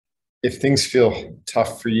if things feel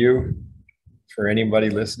tough for you, for anybody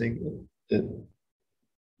listening,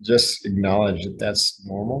 just acknowledge that that's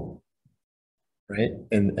normal, right?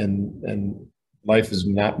 And life is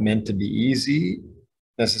not meant to be easy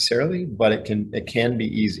necessarily, but it can be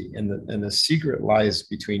easy, and the secret lies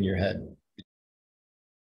between your head.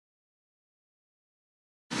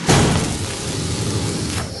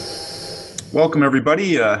 Welcome,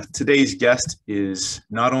 everybody. Today's guest is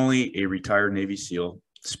not only a retired Navy SEAL,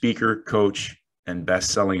 speaker, coach, and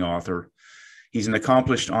best-selling author. He's an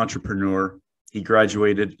accomplished entrepreneur. He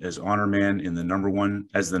graduated as honor man in the number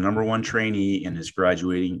one trainee in his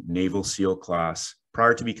graduating Naval SEAL class.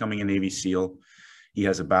 Prior to becoming a Navy SEAL, he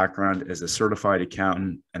has a background as a certified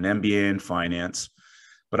accountant, an MBA in finance.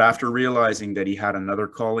 But after realizing that he had another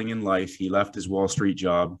calling in life, he left his Wall Street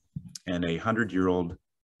job and a 100-year-old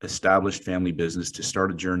established family business to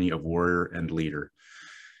start a journey of warrior and leader.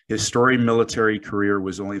 His storied military career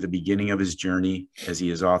was only the beginning of his journey, as he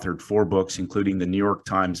has authored 4 books, including the New York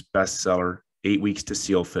Times bestseller, 8 Weeks to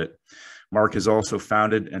SEAL Fit. Mark has also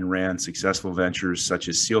founded and ran successful ventures such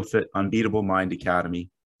as SEAL Fit, Unbeatable Mind Academy,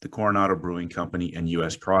 the Coronado Brewing Company, and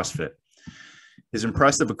US CrossFit. His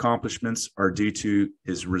impressive accomplishments are due to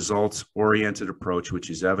his results-oriented approach, which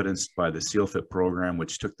is evidenced by the SEAL Fit program,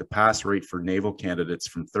 which took the pass rate for naval candidates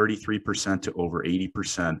from 33% to over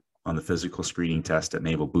 80% on the physical screening test at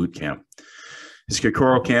Naval Boot Camp. His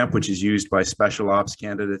Kokoro Camp, which is used by special ops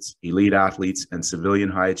candidates, elite athletes, and civilian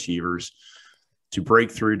high achievers to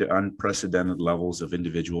break through to unprecedented levels of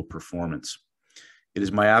individual performance. It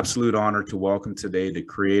is my absolute honor to welcome today the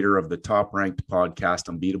creator of the top-ranked podcast,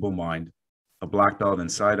 Unbeatable Mind, a black belt in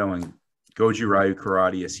Saido and Goju Ryu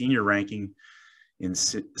Karate, a senior ranking in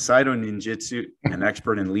Saido Ninjutsu, an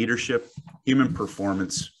expert in leadership, human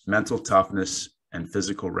performance, mental toughness, and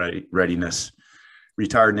physical readiness.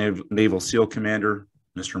 Retired Naval SEAL Commander,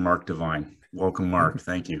 Mr. Mark Devine. Welcome, Mark.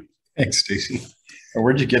 Thank you. Thanks, Stacey.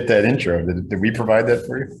 Where'd you get that intro? Did we provide that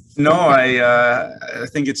for you? No, I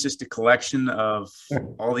think it's just a collection of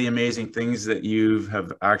all the amazing things that you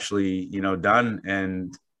have actually, done,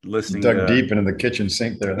 and listening. Dug deep into the kitchen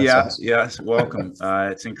sink there. That's awesome. Yes. Welcome.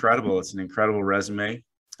 It's incredible. It's an incredible resume.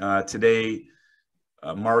 Today,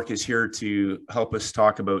 Mark is here to help us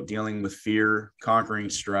talk about dealing with fear, conquering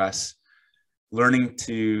stress, learning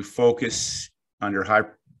to focus under high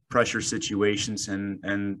pressure situations,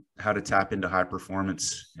 and how to tap into high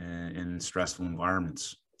performance in stressful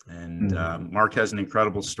environments. And Mark has an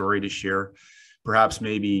incredible story to share, perhaps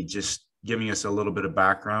maybe just giving us a little bit of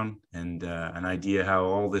background and an idea how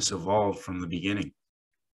all this evolved from the beginning.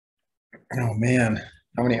 Oh man,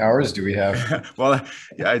 how many hours do we have? Well,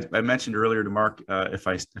 I mentioned earlier to Mark,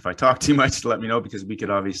 if I talk too much, to let me know, because we could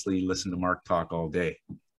obviously listen to Mark talk all day.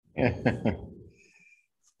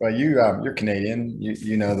 Well, you're Canadian.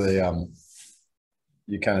 You know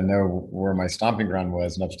you kind of know where my stomping ground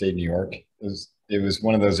was in upstate New York. It was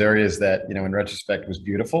one of those areas that, in retrospect, was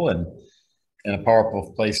beautiful and a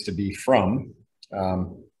powerful place to be from.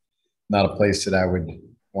 Not a place that I would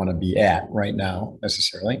want to be at right now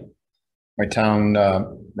necessarily. My town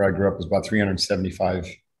where I grew up was about 375,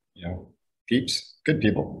 peeps, good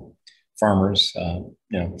people, farmers,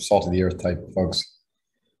 salt of the earth type folks.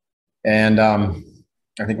 And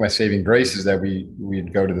I think my saving grace is that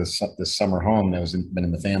we'd go to this summer home that been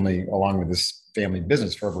in the family, along with this family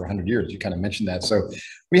business for over 100 years. You kind of mentioned that. So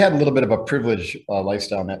we had a little bit of a privileged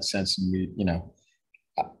lifestyle in that sense. And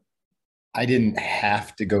I didn't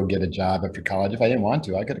have to go get a job after college. If I didn't want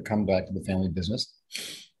to, I could have come back to the family business,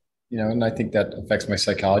 and I think that affects my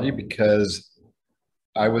psychology, because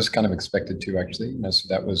I was kind of expected to, actually. So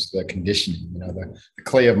that was the conditioning. The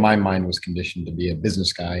clay of my mind was conditioned to be a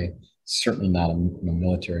business guy, certainly not a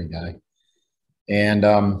military guy. And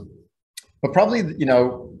but probably,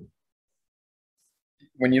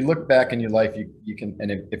 when you look back in your life, you can, and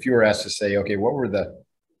if you were asked to say, okay, what were the,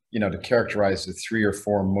 to characterize the 3 or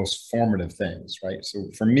 4 most formative things, right? So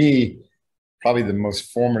for me, probably the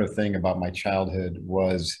most formative thing about my childhood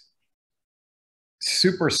was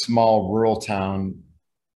super small rural town,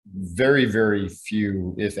 very, very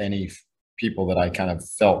few, if any, people that I kind of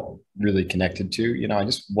felt really connected to. I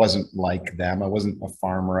just wasn't like them. I wasn't a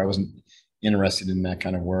farmer. I wasn't interested in that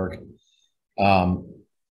kind of work.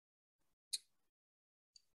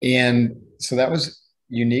 And so that was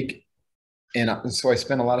unique. And so I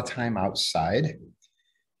spent a lot of time outside.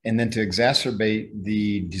 And then to exacerbate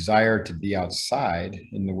the desire to be outside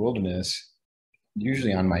in the wilderness,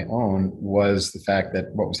 usually on my own, was the fact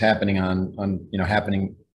that what was happening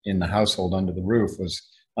happening in the household under the roof was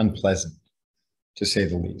unpleasant, to say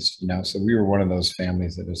the least. So we were one of those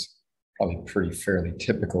families that was probably pretty fairly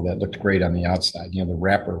typical that looked great on the outside. You know, the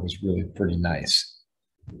wrapper was really pretty nice.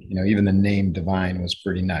 You know, even the name Divine was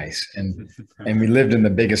pretty nice. And we lived in the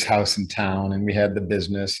biggest house in town, and we had the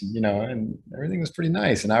business, you know, and everything was pretty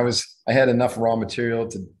nice. And I had enough raw material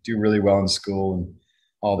to do really well in school and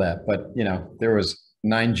all that. But, you know, there was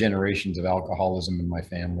 9 generations of alcoholism in my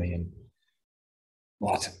family and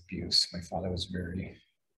lots of abuse. My father was very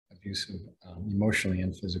abusive, emotionally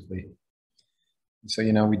and physically. And so,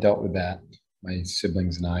 you know, we dealt with that, my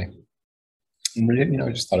siblings and I. And we, you know,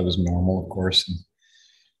 I just thought it was normal, of course.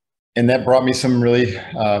 And that brought me some really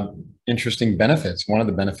interesting benefits. One of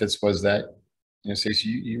the benefits was that, you know, Stacey,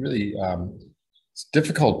 you really, it's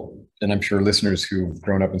difficult, and I'm sure listeners who've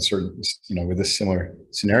grown up in certain, you know, with this similar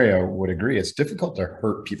scenario would agree, it's difficult to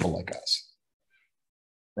hurt people like us,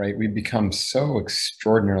 right? We become so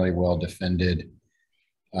extraordinarily well defended.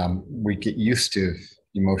 We get used to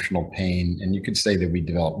emotional pain, and you could say that we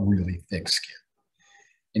develop really thick skin.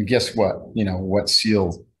 And guess what? You know, what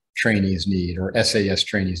SEAL trainees need, or SAS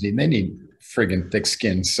trainees need? They need friggin' thick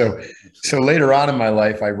skin. So later on in my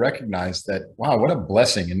life, I recognized that, wow, what a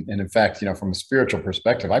blessing. And in fact, you know, from a spiritual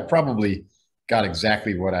perspective, I probably got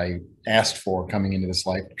exactly what I asked for coming into this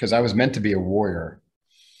life, because I was meant to be a warrior.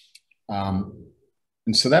 And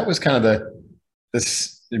so that was kind of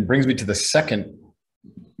it brings me to the second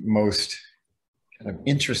most kind of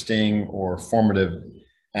interesting or formative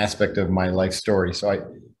aspect of my life story. So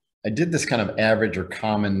I did this kind of average or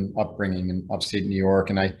common upbringing in upstate New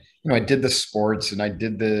York. And I did the sports, and I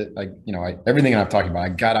did everything I'm talking about. I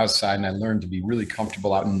got outside and I learned to be really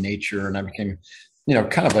comfortable out in nature. And I became, you know,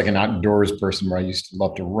 kind of like an outdoors person, where I used to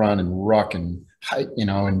love to run and ruck and hike, you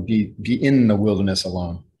know, and be in the wilderness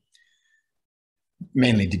alone,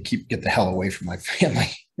 mainly to get the hell away from my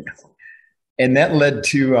family. And that led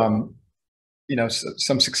to, you know,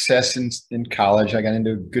 some success in college. I got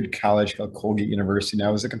into a good college called Colgate University. And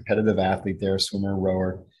I was a competitive athlete there, swimmer,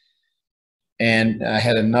 rower. And I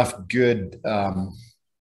had enough good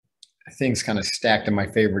things kind of stacked in my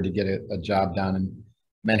favor to get a job down in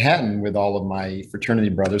Manhattan with all of my fraternity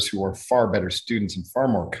brothers, who were far better students and far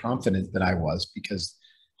more confident than I was, because,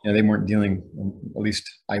 you know, they weren't dealing, at least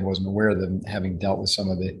I wasn't aware of them having dealt with some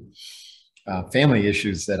of the family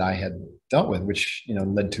issues that I had dealt with, which, you know,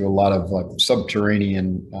 led to a lot of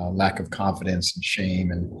subterranean lack of confidence and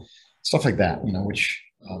shame and stuff like that, you know, which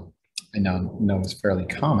I now know is fairly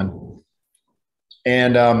common.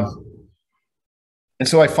 And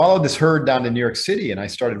so I followed this herd down to New York City, and I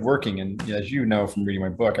started working. And as you know from reading my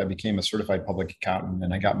book, I became a certified public accountant,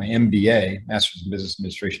 and I got my MBA, Master's in Business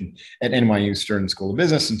Administration, at NYU Stern School of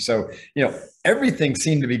Business. And so, you know, everything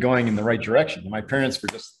seemed to be going in the right direction. And my parents were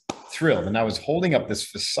just thrilled. And I was holding up this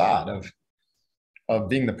facade of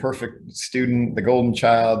being the perfect student, the golden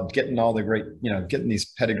child, getting all the great, you know, getting these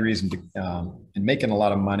pedigrees and making a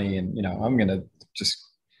lot of money. And, you know, I'm going to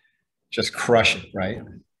just crush it. Right.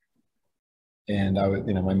 And I was,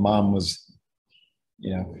 you know, my mom was,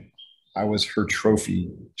 you know, I was her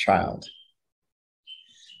trophy child.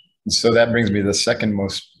 And so that brings me to the second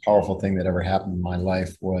most powerful thing that ever happened in my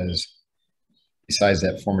life was, besides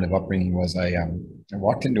that formative upbringing, was I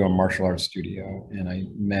walked into a martial arts studio, and I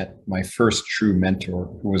met my first true mentor,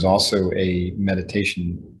 who was also a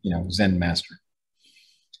meditation, you know, Zen master.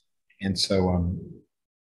 And so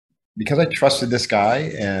because I trusted this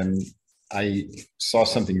guy, and I saw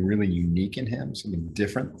something really unique in him, something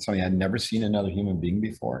different, something I'd never seen in another human being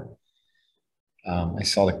before. I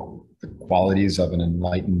saw the qualities of an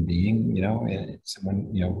enlightened being, you know, and someone,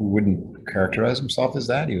 you know, who wouldn't characterize himself as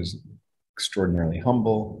that. He was extraordinarily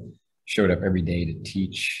humble, showed up every day to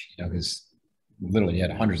teach, you know, because literally he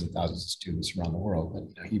had hundreds of thousands of students around the world, but,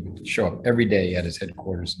 you know, he would show up every day at his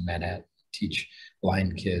headquarters in Manhattan, teach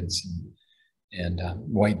blind kids and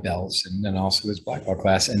white belts, and then also his black belt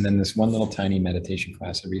class, and then this one little tiny meditation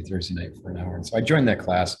class every Thursday night for an hour. And so I joined that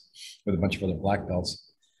class with a bunch of other black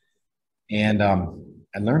belts, and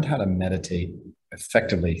I learned how to meditate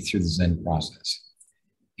effectively through the Zen process.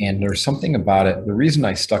 And there's something about it. The reason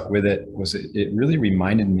I stuck with it was it really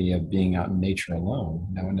reminded me of being out in nature alone,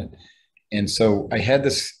 you know. And so I had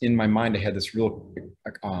this in my mind. I had this real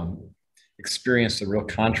experience, a real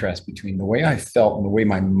contrast between the way I felt and the way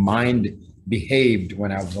my mind behaved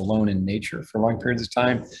when I was alone in nature for long periods of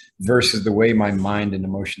time, versus the way my mind and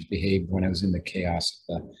emotions behaved when I was in the chaos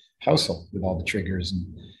of the household with all the triggers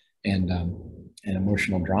and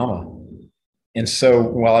emotional drama. And so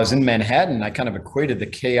while I was in Manhattan, I kind of equated the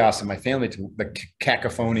chaos of my family to the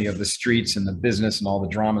cacophony of the streets and the business and all the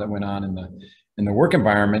drama that went on in the work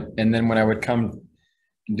environment. And then when I would come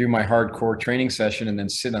and do my hardcore training session and then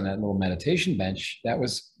sit on that little meditation bench, I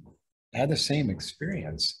had the same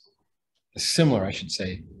experience. a similar, I should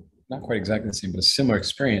say, not quite exactly the same, but a similar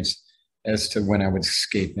experience as to when I would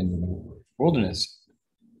escape into the wilderness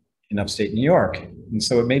in upstate New York. And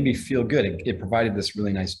so it made me feel good. It provided this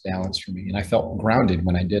really nice balance for me. And I felt grounded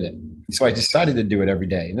when I did it. And so I decided to do it every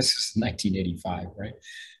day. And this is 1985, right?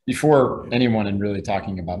 Before anyone in really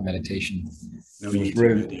talking about meditation. No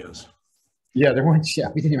YouTube videos. Yeah, there weren't, yeah,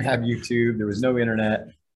 we didn't even have YouTube. There was no internet.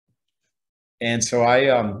 And so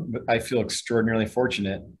I feel extraordinarily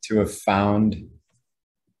fortunate to have found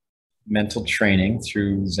mental training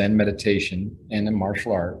through Zen meditation and a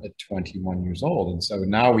martial art at 21 years old. And so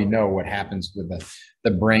now we know what happens with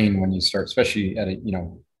the brain when you start, especially at a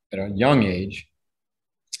young age.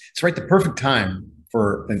 It's right the perfect time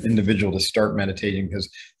for an individual to start meditating, because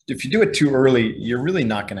if you do it too early, you're really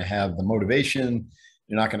not going to have the motivation.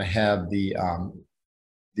 You're not going to have the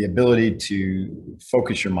ability to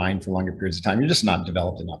focus your mind for longer periods of time. You're just not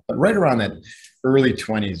developed enough. But right around that early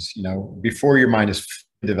 20s, before your mind is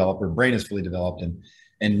developed or brain is fully developed, and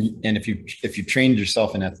if you trained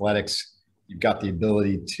yourself in athletics, you've got the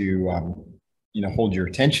ability to hold your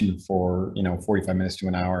attention for 45 minutes to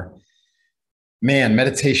an hour. Man,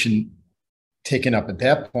 meditation taken up at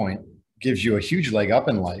that point gives you a huge leg up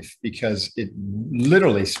in life, because it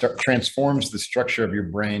literally transforms the structure of your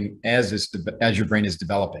brain as your brain is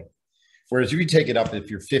developing. Whereas if you take it up,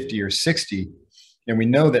 if you're 50 or 60, and we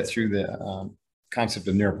know that through the concept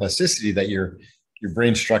of neuroplasticity, that your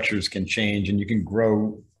brain structures can change and you can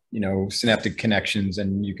grow, synaptic connections,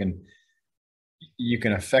 and you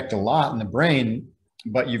can affect a lot in the brain,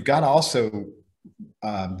 but you've got to also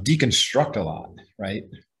deconstruct a lot, right?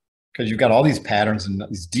 Because you've got all these patterns and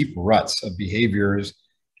these deep ruts of behaviors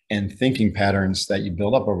and thinking patterns that you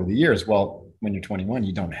build up over the years. Well, when you're 21,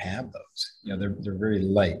 you don't have those. They're very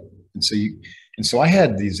light, and so I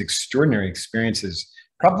had these extraordinary experiences.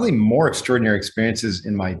 Probably more extraordinary experiences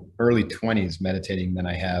in my early 20s meditating than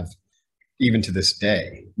I have even to this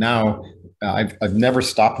day. Now, I've never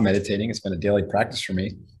stopped meditating. It's been a daily practice for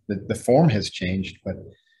me. The form has changed, but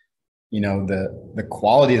the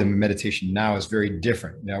quality of the meditation now is very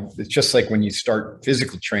different. It's just like when you start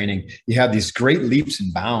physical training, you have these great leaps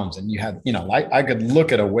and bounds, and you have, I could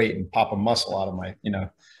look at a weight and pop a muscle out of my,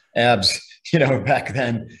 abs, back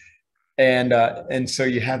then. And so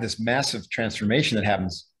you have this massive transformation that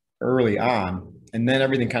happens early on, and then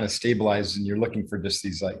everything kind of stabilizes, and you're looking for just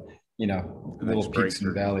these little peaks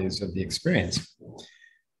and valleys of the experience.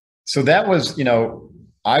 So that was,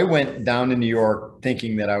 I went down to New York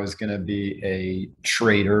thinking that I was going to be a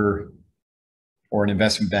trader or an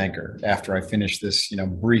investment banker after I finished this,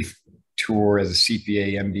 brief tour as a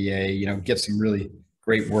CPA, MBA, get some really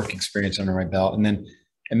great work experience under my belt, and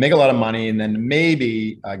make a lot of money, and then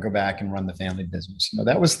maybe go back and run the family business.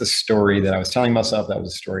 That was the story that I was telling myself. That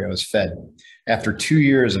was the story I was fed. After 2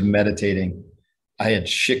 years of meditating, I had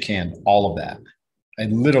shit canned all of that. I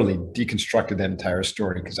literally deconstructed that entire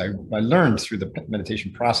story, because I learned through the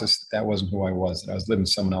meditation process that wasn't who I was, that I was living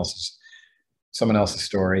someone else's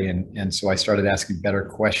story. And so I started asking better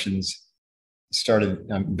questions, started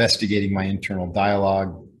investigating my internal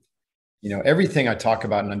dialogue. Everything I talk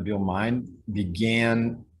about in Unveiled Mind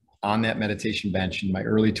began on that meditation bench in my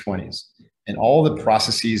early 20s. And all the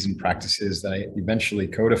processes and practices that I eventually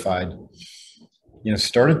codified,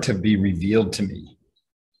 started to be revealed to me.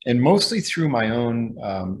 And mostly through my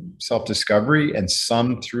own self-discovery, and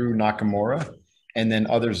some through Nakamura, and then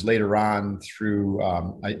others later on through,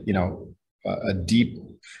 a deep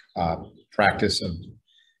practice of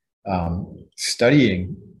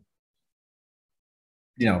studying,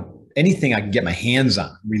 anything I could get my hands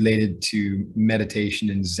on related to meditation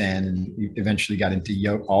and Zen, and eventually got into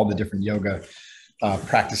all the different yoga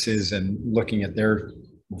practices, and looking at their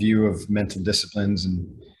view of mental disciplines,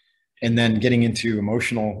 and then getting into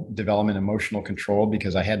emotional development, emotional control,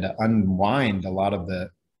 because I had to unwind a lot of the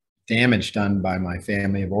damage done by my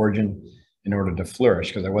family of origin in order to flourish.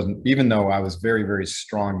 Because I wasn't, even though I was very, very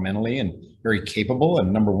strong mentally and very capable,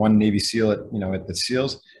 and #1 Navy SEAL at the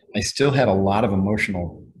SEALs, I still had a lot of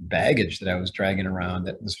emotional baggage that I was dragging around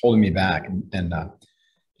that was holding me back, and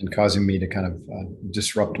causing me to kind of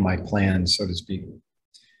disrupt my plans, so to speak.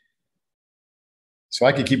 So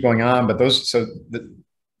I could keep going on, but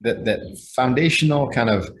that foundational kind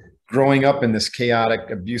of growing up in this chaotic,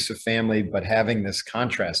 abusive family, but having this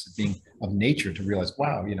contrast of being of nature, to realize,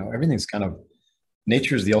 wow, everything's kind of,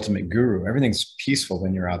 nature is the ultimate guru. Everything's peaceful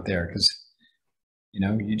when you're out there, because,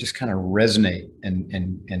 you just kind of resonate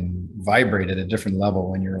and vibrate at a different level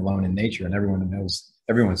when you're alone in nature. And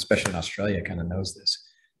everyone, especially in Australia, kind of knows this.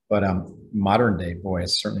 But modern day, boy,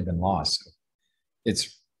 it's certainly been lost. So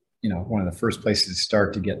it's one of the first places to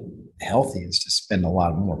start to get healthy is to spend a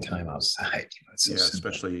lot more time outside. It's so simple.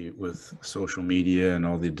 Especially with social media and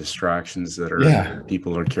all the distractions that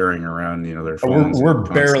people are carrying around, their phones. We're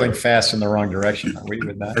barreling fast in the wrong direction. Are we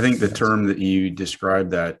with that? I think the term that you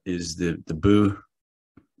described that is the Boo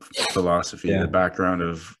philosophy, the background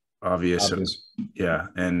of obvious. Yeah.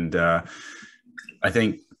 And I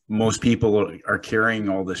think most people are carrying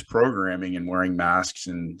all this programming and wearing masks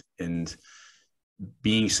and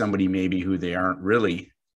being somebody maybe who they aren't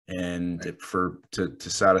really, and to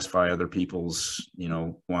satisfy other people's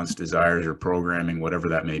wants, desires, or programming, whatever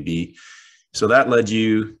that may be. So that led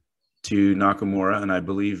you to Nakamura, and I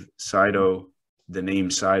believe Saido, the name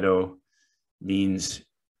Saido, means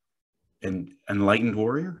an enlightened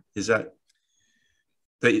warrior. Is that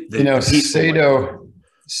Saido?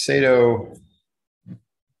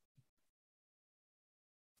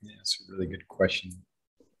 Yeah, that's a really good question.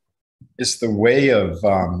 It's the way of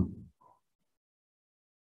what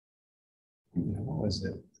was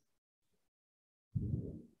it?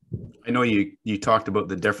 I know you talked about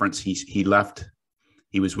the difference. He left.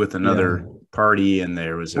 He was with another party, and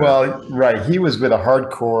there was right. He was with a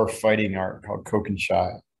hardcore fighting art called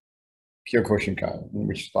Kyokushinkai,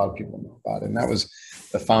 which a lot of people know about. And that was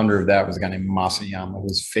the founder of that was a guy named Masayama, who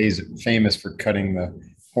was famous for cutting the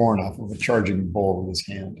horn off of a charging bull with his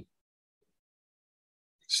hand.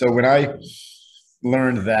 So when I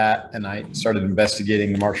learned that and I started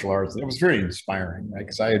investigating the martial arts, it was very inspiring, right?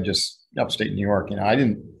 Because I had just upstate New York, I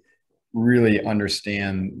didn't really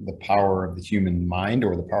understand the power of the human mind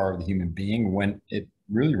or the power of the human being when it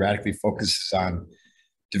really radically focuses on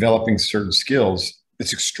developing certain skills.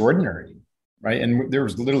 It's extraordinary, right? And there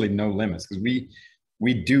was literally no limits because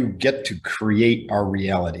we do get to create our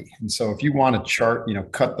reality. And so if you want to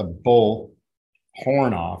cut the bull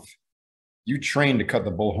horn off, you train to cut the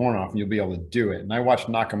bull horn off and you'll be able to do it. And I watched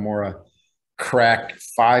Nakamura crack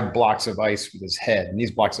 5 blocks of ice with his head. And these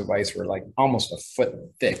blocks of ice were like almost a foot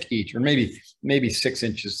thick each, or maybe 6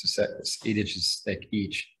 inches to 8 inches thick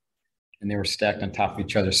each. And they were stacked on top of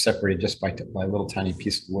each other, separated just by a little tiny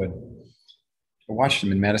piece of wood. I watched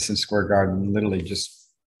him in Madison Square Garden literally just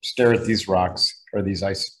stare at these rocks or these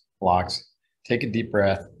ice blocks, take a deep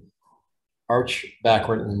breath, arch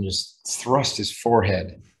backward, and just thrust his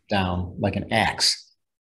forehead down like an axe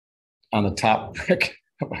on the top brick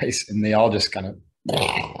of ice. And they all just kind of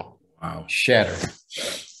shattered.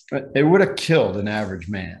 It would have killed an average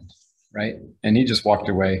man, right? And he just walked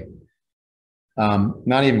away,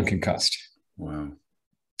 not even concussed. Wow.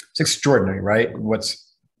 It's extraordinary, right? What's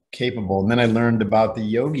capable. And then I learned about the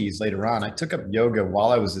yogis later on. I took up yoga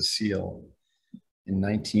while I was a SEAL in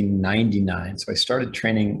 1999. So I started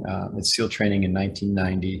training with SEAL training in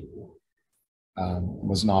 1990,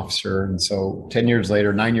 was an officer. And so 9 years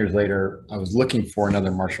later, I was looking for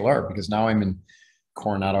another martial art because now I'm in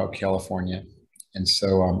Coronado, California. And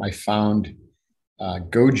so I found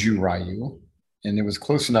Goju Ryu, and it was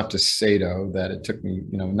close enough to Saido that it took me,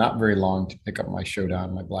 not very long to pick up my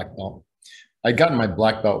Shodan, my black belt. I'd gotten my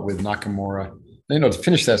black belt with Nakamura. To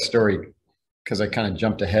finish that story, because I kind of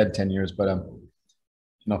jumped ahead 10 years, but I'll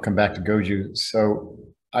come back to Goju. So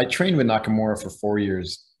I trained with Nakamura for 4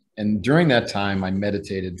 years. And during that time, I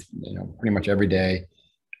meditated, pretty much every day,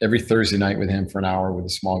 every Thursday night with him for an hour with a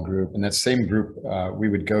small group. And that same group, we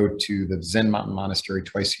would go to the Zen Mountain Monastery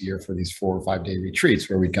twice a year for these 4 or 5 day retreats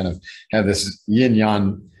where we kind of have this yin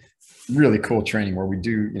yang, really cool training where we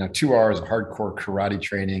do, 2 hours of hardcore karate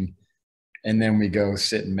training. And then we go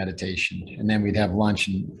sit in meditation, and then we'd have lunch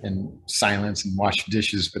and silence and wash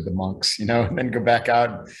dishes with the monks, and then go back out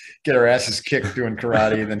and get our asses kicked doing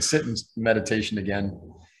karate and then sit in meditation again.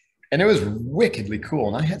 And it was wickedly cool.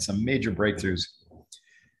 And I had some major breakthroughs.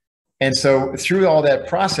 And so through all that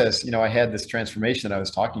process, I had this transformation that I was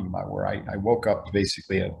talking about where I woke up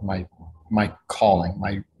basically at my calling,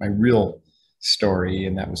 my real story.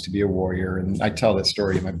 And that was to be a warrior. And I tell that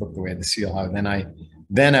story in my book, The Way of the SEAL, how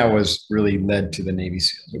then I was really led to the Navy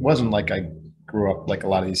SEALs. It wasn't like I grew up like a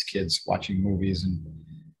lot of these kids watching movies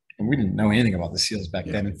and we didn't know anything about the SEALs back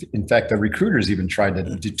then. In fact, the recruiters even tried to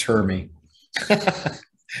deter me.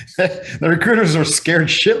 The recruiters were scared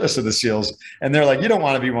shitless of the SEALs, and they're like, "You don't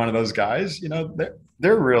want to be one of those guys,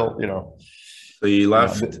 they're real, So you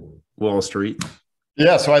left Wall Street.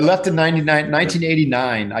 Yeah, so I left in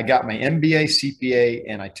 1989. I got my MBA, CPA,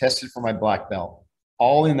 and I tested for my black belt,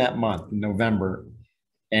 all in that month, in November.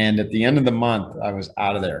 And at the end of the month, I was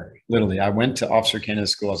out of there. Literally, I went to Officer Candidate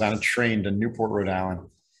School. I was on a train to Newport, Rhode Island.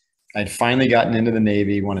 I'd finally gotten into the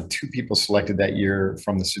Navy, one of 2 people selected that year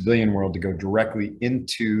from the civilian world to go directly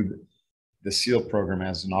into the SEAL program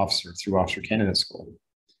as an officer through Officer Candidate School.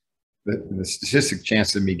 the statistic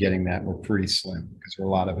chance of me getting that were pretty slim because there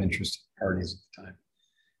were a lot of interested parties at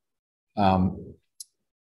the time.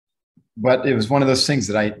 But it was one of those things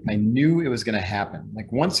that I knew it was going to happen.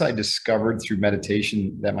 Like once I discovered through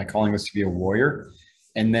meditation that my calling was to be a warrior,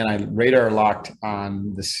 and then I radar locked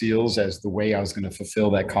on the SEALs as the way I was going to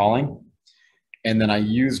fulfill that calling. And then I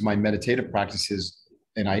used my meditative practices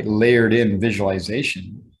and I layered in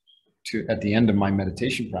visualization to at the end of my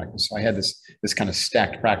meditation practice. So I had this kind of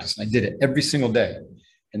stacked practice, and I did it every single day.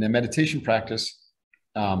 And the meditation practice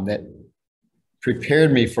that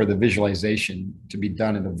prepared me for the visualization to be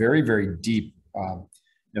done at a very, very deep,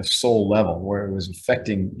 soul level, where it was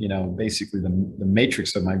affecting, basically the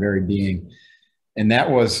matrix of my very being. And that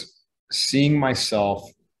was seeing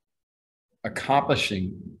myself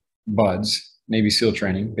accomplishing BUDS, Navy SEAL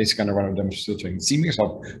training, basic underwater demonstration SEAL training, seeing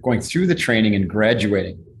myself going through the training and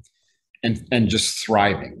graduating and just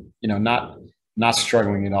thriving, not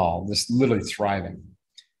struggling at all, just literally thriving.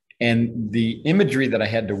 And the imagery that I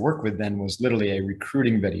had to work with then was literally a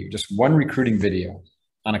recruiting video, just one recruiting video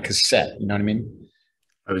on a cassette. You know what I mean?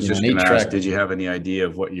 I was just going to ask, did you have any idea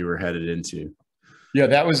of what you were headed into? Yeah,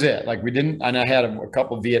 that was it. Like we didn't, and I had a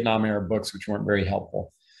couple of Vietnam era books, which weren't very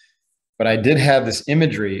helpful, but I did have this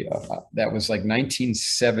imagery that was like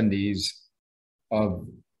 1970s of,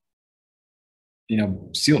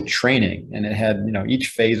 SEAL training. And it had, each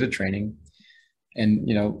phase of training and,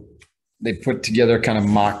 they put together kind of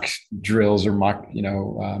mock drills or mock,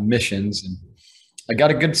 missions. And I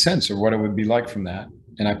got a good sense of what it would be like from that.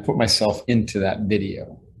 And I put myself into that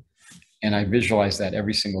video and I visualized that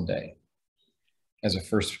every single day as a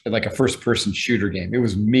first person shooter game. It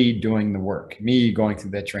was me doing the work, me going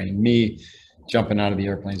through that training, me jumping out of the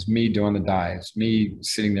airplanes, me doing the dives, me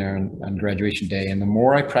sitting there on graduation day. And the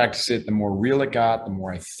more I practiced it, the more real it got, the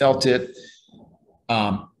more I felt it.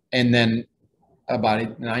 And then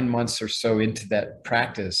about 9 months or so into that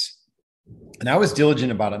practice, and I was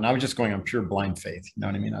diligent about it, and I was just going on pure blind faith. You know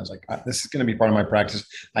what I mean? I was like, this is going to be part of my practice.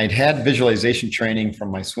 I had visualization training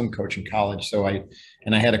from my swim coach in college, so I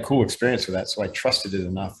had a cool experience with that, so I trusted it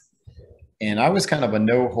enough. And I was kind of a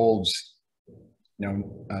no holds,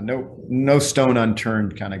 no stone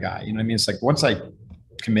unturned kind of guy. You know what I mean? It's like once I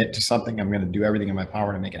commit to something, I'm going to do everything in my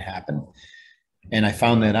power to make it happen. And I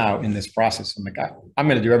found that out in this process. I'm like, I'm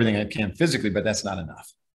going to do everything I can physically, but that's not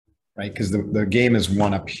enough, right? Because the game is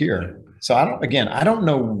one up here. So I don't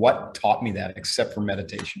know what taught me that except for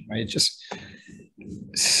meditation, right? It just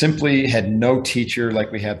simply had no teacher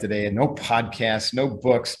like we have today, and no podcasts, no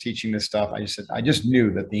books teaching this stuff. I just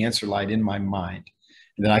knew that the answer lied in my mind,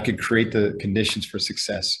 and that I could create the conditions for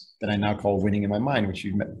success that I now call winning in my mind, which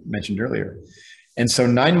you mentioned earlier. And so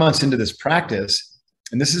 9 months into this practice,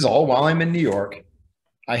 and this is all while I'm in New York,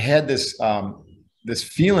 I had this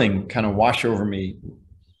feeling kind of wash over me.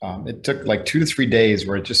 It took like 2 to 3 days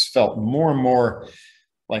where it just felt more and more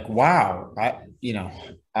like, wow,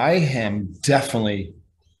 I am definitely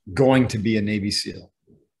going to be a Navy SEAL.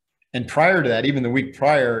 And prior to that, even the week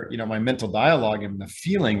prior, my mental dialogue and the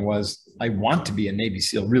feeling was, I want to be a Navy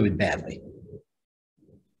SEAL really badly.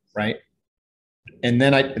 Right. And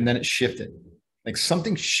then it shifted, like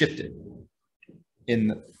something shifted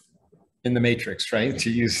in the matrix, right? To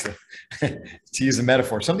use the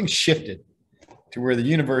metaphor, something shifted to where the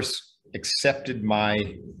universe accepted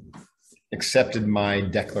my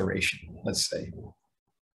declaration, let's say,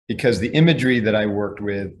 because the imagery that I worked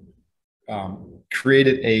with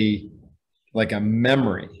created a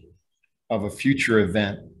memory of a future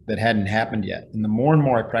event that hadn't happened yet. And the more and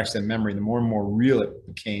more I practiced that memory, the more and more real it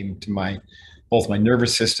became to both my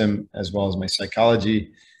nervous system, as well as my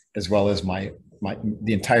psychology, as well as the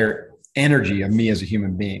entire energy of me as a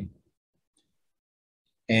human being.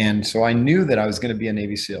 And so I knew that I was going to be a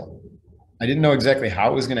Navy SEAL. I didn't know exactly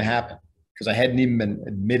how it was going to happen because I hadn't even been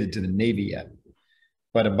admitted to the Navy yet.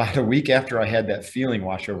 But about a week after I had that feeling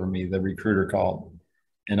wash over me, the recruiter called.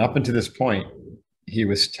 And up until this point, he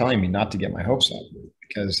was telling me not to get my hopes up,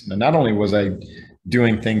 because not only was I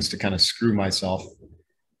doing things to kind of screw myself,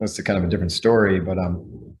 that's kind of a different story, but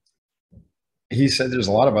he said there's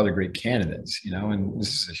a lot of other great candidates, and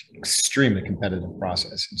this is an extremely competitive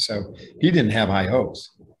process. And so he didn't have high hopes,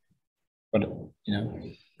 but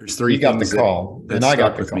there's three things that I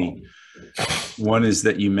got with me. One is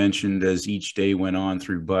that you mentioned as each day went on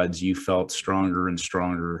through BUDS, you felt stronger and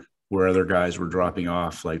stronger. Where other guys were dropping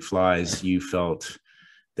off like flies, you felt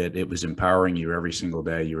that it was empowering you every single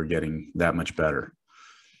day. You were getting that much better.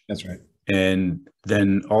 That's right. And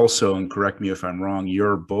then also, and correct me if I'm wrong,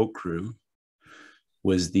 your boat crew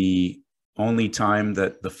was the only time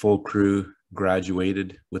that the full crew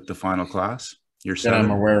graduated with the final class? You're that I'm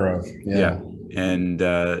aware of. Yeah. And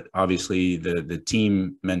obviously the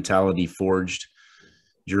team mentality forged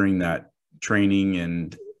during that training,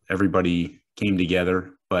 and everybody came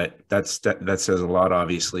together. But that says a lot,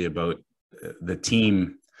 obviously, about the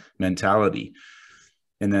team mentality.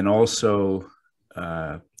 And then also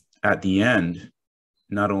at the end,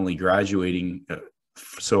 not only graduating,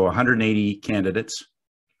 so 180 candidates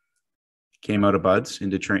came out of BUDS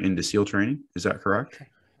into SEAL training. Is that correct?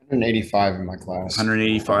 185 in my class.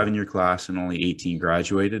 185 in your class, and only 18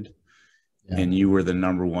 graduated. Yeah. And you were the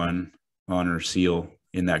 #1 honor SEAL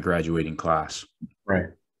in that graduating class. Right.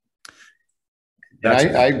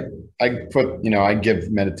 And I put, I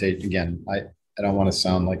give meditate again. I don't want to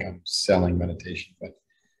sound like I'm selling meditation, but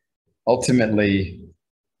ultimately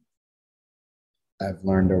I've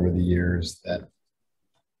learned over the years that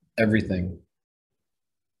everything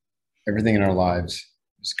in our lives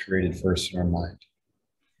is created first in our mind.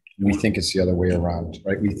 We think it's the other way around,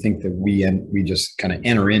 right? We think that we just kind of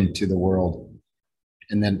enter into the world,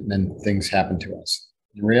 and then things happen to us.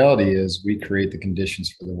 The reality is we create the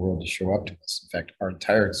conditions for the world to show up to us. In fact, our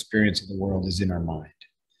entire experience of the world is in our mind.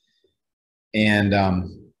 And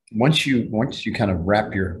once you kind of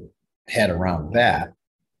wrap your head around that,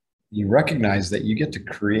 you recognize that you get to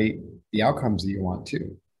create the outcomes that you want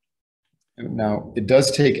to. Now, it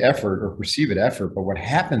does take effort, or perceived effort, but what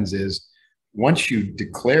happens is once you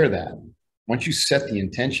declare that, once you set the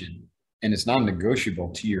intention and it's non-negotiable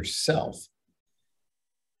to yourself,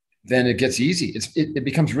 then it gets easy. It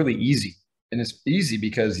becomes really easy. And it's easy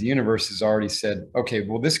because the universe has already said, okay,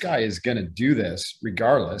 well, this guy is going to do this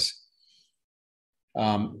regardless.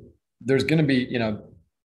 There's going to be,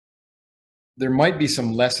 there might be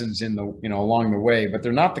some lessons in the, along the way, but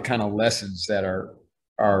they're not the kind of lessons that are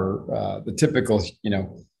the typical,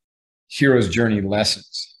 hero's journey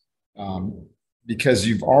lessons. Because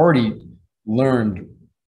you've already learned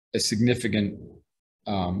a significant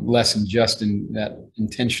lesson just in that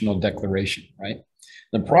intentional declaration, right?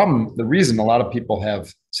 The reason a lot of people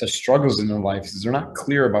have such struggles in their life is they're not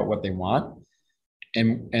clear about what they want,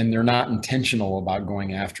 and they're not intentional about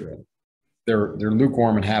going after it. They're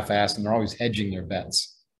lukewarm and half-assed, and they're always hedging their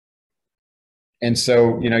bets. And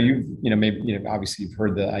so, maybe, obviously you've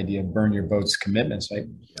heard the idea of burn your boats commitments, right?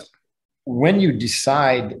 Yep. When you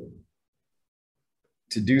decide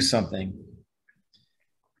to do something,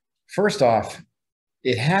 first off,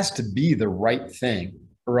 it has to be the right thing,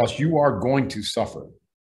 or else you are going to suffer.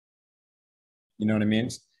 You know what I mean?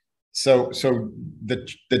 So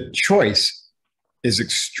the choice is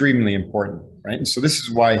extremely important, right? And so this is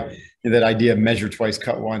why that idea of measure twice,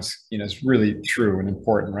 cut once, is really true and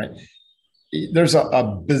important, right? There's a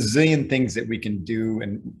bazillion things that we can do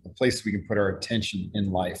and a place we can put our attention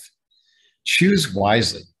in life. Choose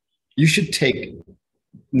wisely. You should take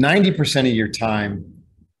 90% of your time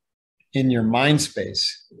in your mind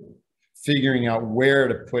space, figuring out where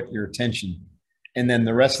to put your attention. And then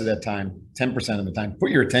the rest of that time, 10% of the time,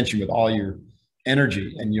 put your attention with all your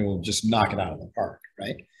energy, and you'll just knock it out of the park,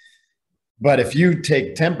 right? But if you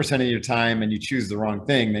take 10% of your time and you choose the wrong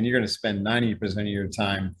thing, then you're going to spend 90% of your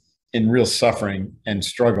time in real suffering and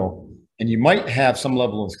struggle. And you might have some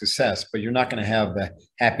level of success, but you're not going to have the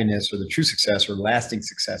happiness or the true success or lasting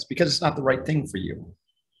success because it's not the right thing for you.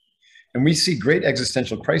 And we see great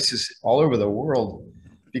existential crisis all over the world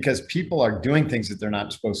because people are doing things that they're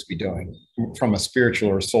not supposed to be doing from a spiritual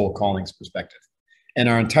or soul callings perspective. And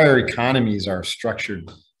our entire economies are structured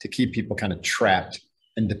to keep people kind of trapped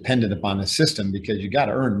and dependent upon the system because you got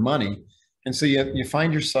to earn money. And so you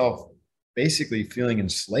find yourself basically feeling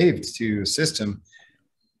enslaved to a system,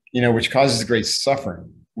 which causes great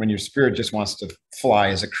suffering when your spirit just wants to fly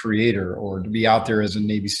as a creator, or to be out there as a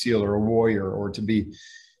Navy SEAL or a warrior, or to be,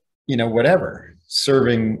 whatever,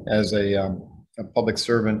 serving as a public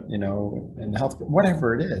servant, in health,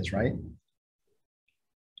 whatever it is, right?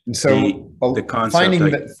 And so the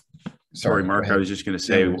concept sorry, Mark, I was just going to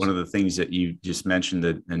say, one of the things that you just mentioned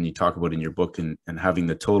and you talk about in your book and having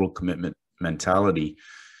the total commitment mentality.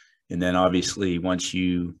 And then obviously once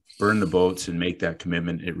you burn the boats and make that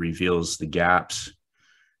commitment, it reveals the gaps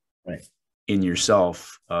in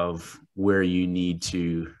yourself of where you need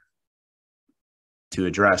to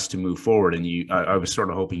address to move forward. And I was sort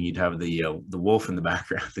of hoping you'd have the wolf in the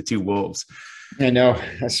background, the two wolves. I know.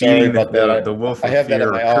 Sorry about that. The wolf. I have that in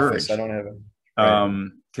my office. I don't have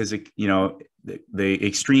it. Because the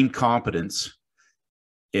extreme competence,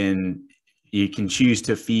 and you can choose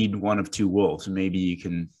to feed one of two wolves. Maybe you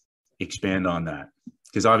can expand on that,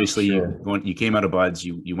 because obviously you came out of BUDS,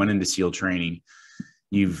 you went into SEAL training,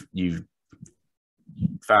 you've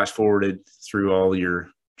fast forwarded through all your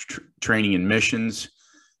training and missions.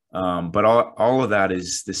 But all of that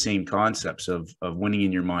is the same concepts of winning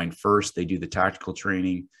in your mind first. They do the tactical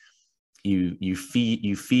training. You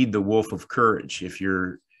feed the wolf of courage. If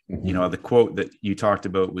you're, you know, the quote that you talked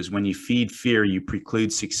about was, when you feed fear, you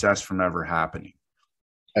preclude success from ever happening.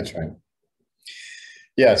 That's right.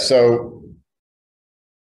 Yeah. So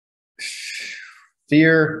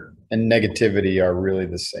fear and negativity are really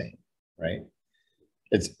the same, right?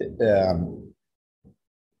 It's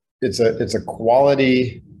a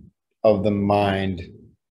quality of the mind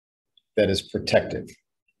that is protective,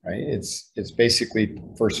 right? It's basically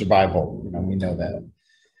for survival. You know, we know that.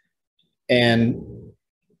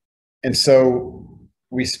 And so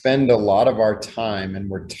we spend a lot of our time, and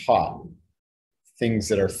we're taught things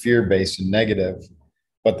that are fear-based and negative,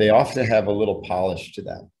 but they often have a little polish to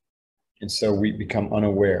that. And so we become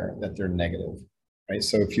unaware that they're negative, right?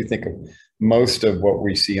 So if you think of most of what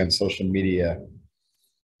we see on social media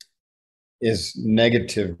is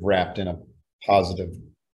negative wrapped in a positive,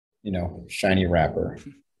 you know, shiny wrapper,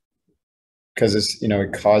 because it's, you know,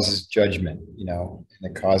 it causes judgment, you know,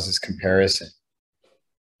 and it causes comparison,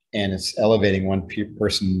 and it's elevating one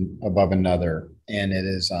person above another. And it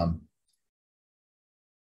is,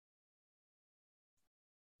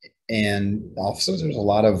 and also there's a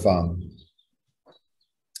lot of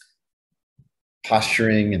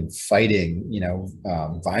posturing and fighting, you know,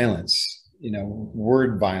 violence, you know,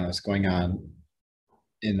 word violence going on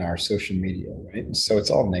in our social media, right? And so it's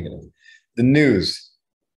all negative. The news,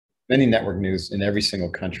 many network news in every single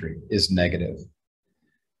country is negative.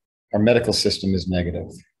 Our medical system is negative,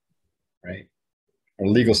 right? Our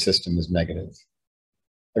legal system is negative.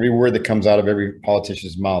 Every word that comes out of every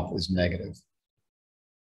politician's mouth is negative.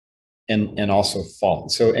 And also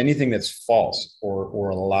false. So anything that's false or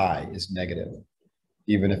a lie is negative,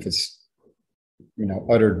 even if it's, you know,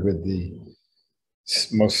 uttered with the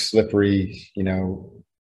most slippery, you know,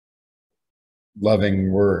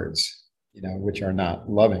 loving words, you know, which are not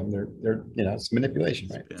loving. They're you know, it's manipulation,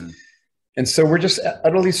 right? Yeah. And so we're just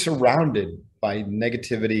utterly surrounded by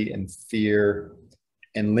negativity and fear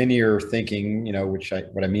and linear thinking, you know,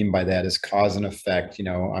 what I mean by that is cause and effect, you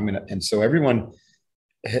know, and so everyone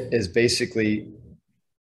is basically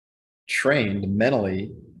trained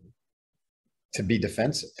mentally to be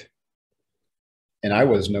defensive. And I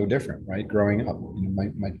was no different, right? Growing up, you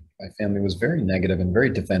know, my family was very negative and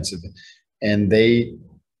very defensive, and they,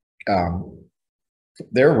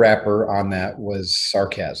 their wrapper on that was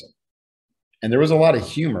sarcasm. And there was a lot of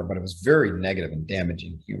humor, but it was very negative and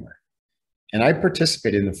damaging humor. And I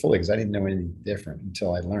participated in it fully because I didn't know anything different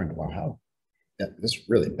until I learned, wow, how this is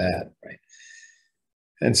really bad, right?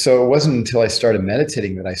 And so it wasn't until I started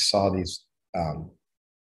meditating that I saw these,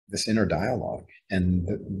 this inner dialogue and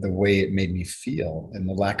the way it made me feel, and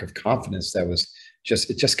the lack of confidence that was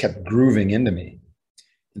it just kept grooving into me.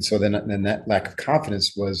 And so then that lack of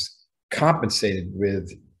confidence was compensated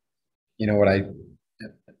with, you know, what I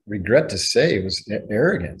regret to say was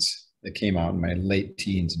arrogance that came out in my late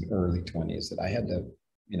teens and early 20s that I had to,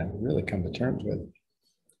 you know, really come to terms with.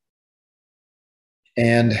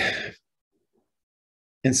 And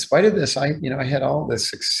in spite of this, I had all the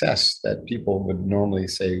success that people would normally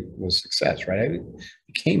say was success, right? I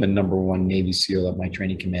became a #1 Navy SEAL at my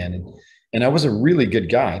training command, and I was a really good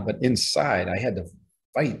guy, but inside I had to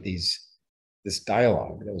fight this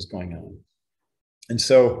dialogue that was going on. And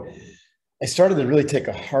so I started to really take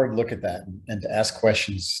a hard look at that and to ask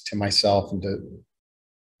questions to myself and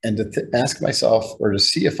to ask myself, or to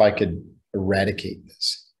see if I could eradicate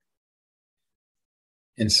this.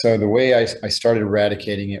 And so the way I started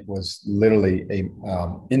eradicating it was literally a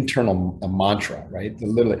mantra, right?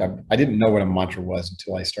 Literally, I didn't know what a mantra was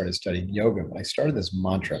until I started studying yoga, but I started this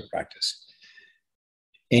mantra practice.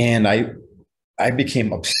 And I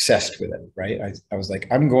became obsessed with it, right? I was like,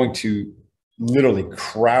 I'm going to literally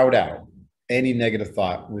crowd out any negative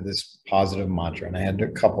thought with this positive mantra. And I had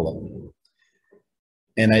a couple of them.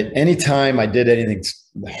 And anytime I did anything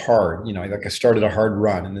hard, you know, like I started a hard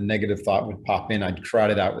run and the negative thought would pop in, I'd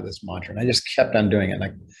crowd it out with this mantra. And I just kept on doing it.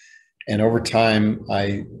 And over time,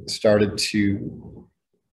 I started to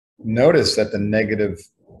notice that the negative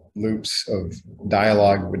loops of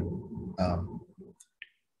dialogue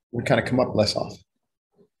would kind of come up less often.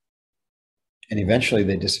 And eventually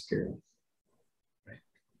they disappeared. Right?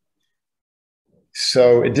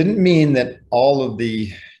 So it didn't mean that all of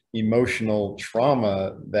the emotional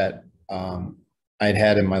trauma that I'd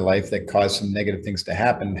had in my life that caused some negative things to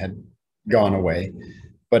happen had gone away.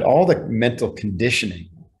 But all the mental conditioning,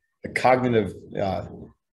 the cognitive,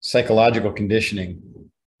 psychological conditioning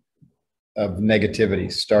of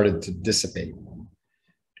negativity started to dissipate.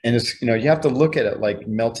 And it's, you have to look at it like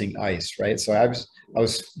melting ice, right? So I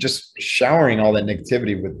was just showering all that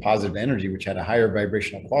negativity with positive energy, which had a higher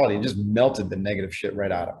vibrational quality, and just melted the negative shit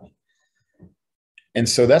right out of me. And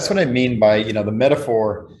so that's what I mean by, the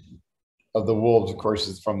metaphor of the wolves, of course,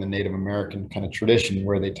 is from the Native American kind of tradition,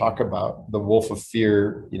 where they talk about the wolf of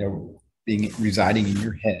fear, being residing in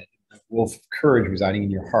your head, the wolf of courage residing in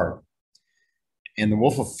your heart. And the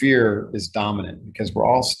wolf of fear is dominant because we're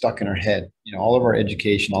all stuck in our head. All of our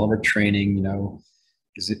education, all of our training,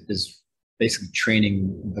 is basically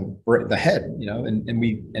training the head.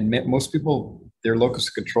 And most people, their locus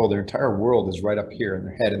of control, their entire world is right up here in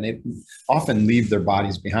their head, and they often leave their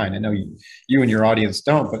bodies behind. I know you and your audience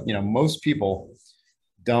don't, but most people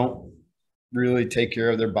don't really take care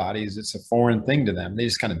of their bodies. It's a foreign thing to them. They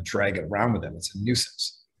just kind of drag it around with them. It's a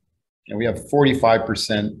nuisance. We have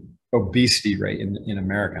 45% obesity rate in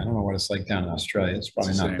America. I don't know what it's like down in Australia. It's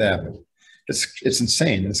probably not that, but it's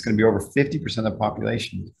insane. It's going to be over 50% of the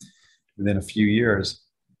population within a few years.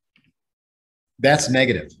 That's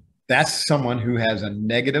negative. That's someone who has a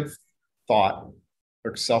negative thought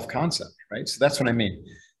or self-concept, right? So that's what I mean.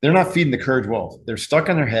 They're not feeding the courage wolf. They're stuck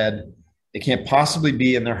in their head. They can't possibly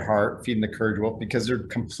be in their heart feeding the courage wolf because they're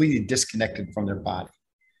completely disconnected from their body.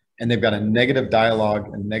 And they've got a negative dialogue,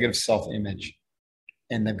 a negative self-image,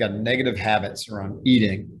 and they've got negative habits around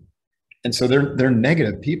eating. And so they're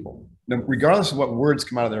negative people. Now, regardless of what words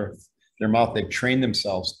come out of their mouth, they've trained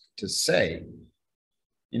themselves to say.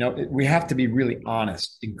 We have to be really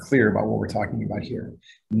honest and clear about what we're talking about here.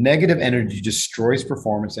 Negative energy destroys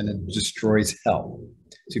performance and it destroys health.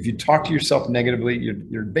 So if you talk to yourself negatively,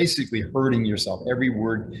 you're basically hurting yourself. Every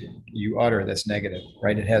word you utter that's negative,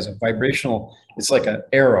 right? It has a vibrational, it's like an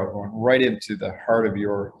arrow going right into the heart of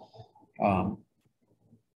your,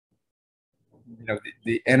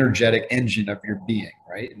 the energetic engine of your being,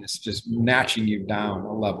 right? And it's just matching you down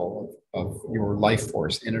a level of your life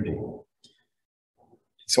force energy.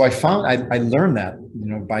 So I learned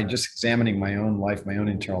that, by just examining my own life, my own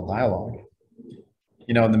internal dialogue.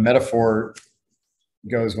 And the metaphor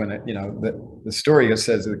goes when the story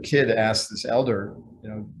says the kid asked this elder,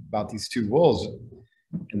 about these two wolves,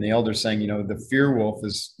 and the elder saying, the fear wolf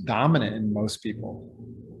is dominant in most people,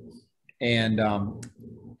 and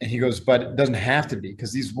he goes, but it doesn't have to be,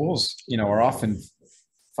 because these wolves, are often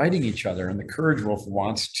fighting each other, and the courage wolf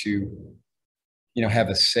wants to, have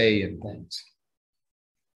a say in things.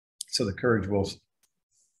 So the courage wolf's,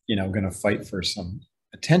 going to fight for some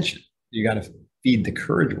attention. You got to feed the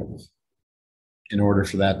courage wolf in order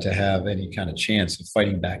for that to have any kind of chance of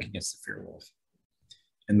fighting back against the fear wolf.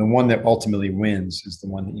 And the one that ultimately wins is the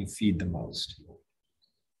one that you feed the most,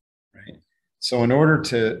 right? So in order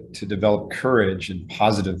to develop courage and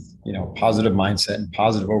positive mindset and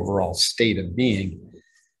positive overall state of being,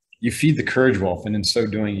 you feed the courage wolf, and in so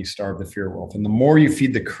doing, you starve the fear wolf. And the more you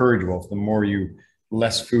feed the courage wolf, the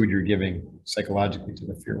less food you're giving psychologically to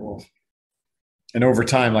the fear wolf. And over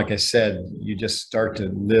time, like I said, you just start to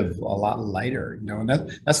live a lot lighter, and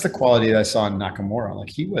that's the quality that I saw in Nakamura. Like,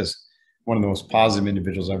 he was one of the most positive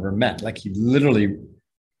individuals I've ever met. Like, he literally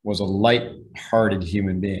was a light-hearted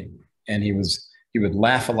human being, and he would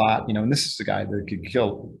laugh a lot, and this is the guy that could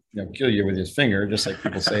kill you with his finger, just like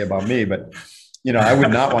people say about me. But, I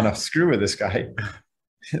would not want to screw with this guy.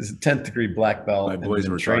 He's a 10th degree black belt. My boys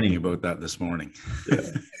were talking about that this morning.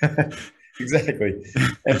 Yeah. Exactly.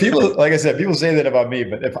 And people, like I said, people say that about me,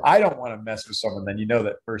 but if I don't want to mess with someone, then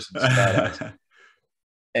that person's badass.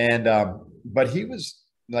 And, but he was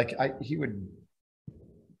like, he would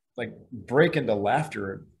like break into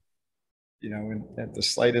laughter, at the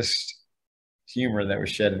slightest humor that was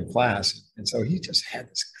shed in class. And so he just had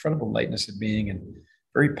this incredible lightness of being and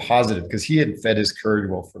very positive, because he had fed his courage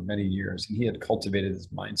well for many years, and he had cultivated his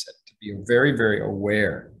mindset to be very, very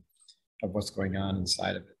aware of what's going on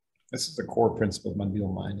inside of it. This is the core principle of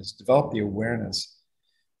Mundane Mind, is develop the awareness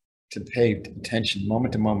to pay attention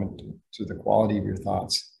moment to moment to the quality of your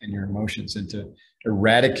thoughts and your emotions, and to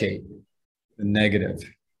eradicate the negative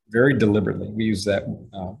very deliberately. We use that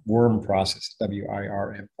WIRM process,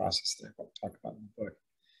 WIRM process that I talk about in the book,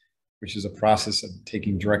 which is a process of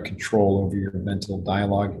taking direct control over your mental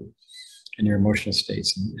dialogue and your emotional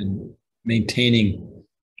states, and maintaining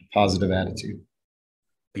a positive attitude.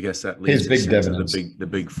 I guess that leads us into the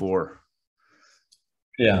big four.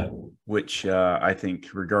 Yeah. Which I think,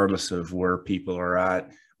 regardless of where people are at,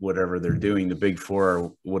 whatever they're doing, the big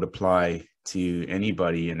four would apply to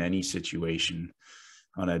anybody in any situation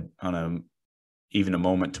on a even a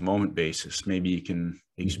moment to moment basis. Maybe you can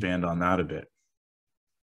expand on that a bit.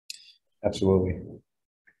 Absolutely.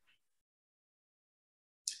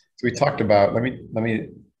 So we talked about, let me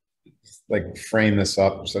like frame this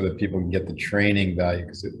up so that people can get the training value,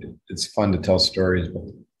 because it's fun to tell stories, but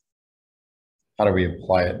how do we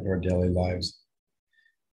apply it in our daily lives?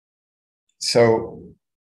 So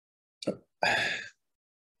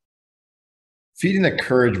feeding the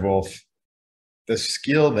courage wolf, the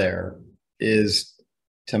skill there is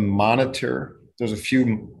to monitor. There's a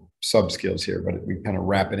few sub skills here, but we kind of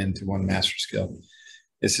wrap it into one master skill.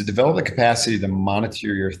 Is to develop the capacity to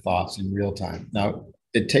monitor your thoughts in real time. Now,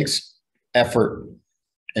 it takes effort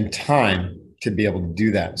and time to be able to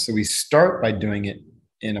do that. So we start by doing it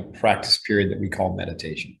in a practice period that we call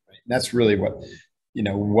meditation. Right? And that's really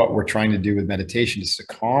what we're trying to do with meditation, is to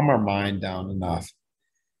calm our mind down enough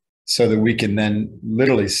so that we can then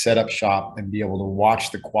literally set up shop and be able to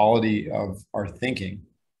watch the quality of our thinking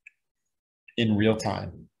in real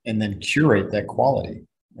time and then curate that quality,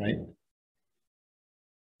 right?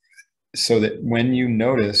 So that when you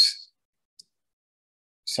notice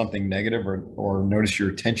something negative or notice your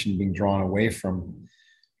attention being drawn away from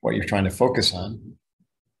what you're trying to focus on,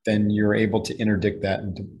 then you're able to interdict that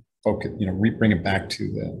and to focus, bring it back to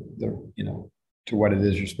to what it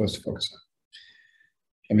is you're supposed to focus on.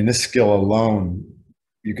 I mean, this skill alone,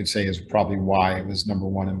 you could say, is probably why it was number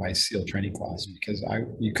one in my SEAL training class, because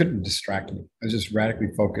you couldn't distract me. I was just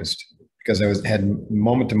radically focused because I had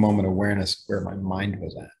moment to moment awareness of where my mind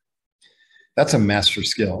was at. That's a master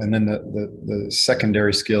skill. And then the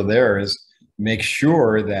secondary skill there is make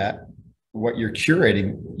sure that what you're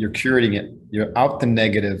curating it, you're out the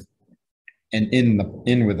negative and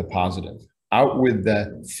in with the positive, out with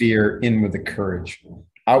the fear, in with the courage,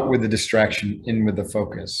 out with the distraction, in with the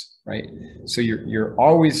focus, right? So you're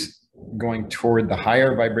always going toward the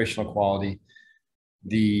higher vibrational quality,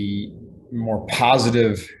 the more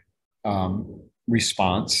positive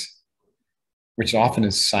response, which often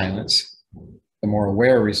is silence, the more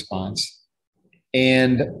aware response,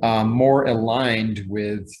 and more aligned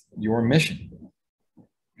with your mission,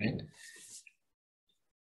 right?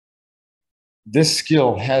 This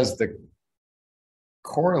skill has the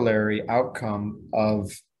corollary outcome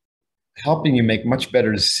of helping you make much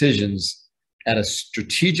better decisions at a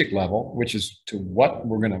strategic level, which is to what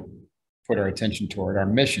we're going to put our attention toward, our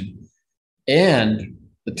mission, and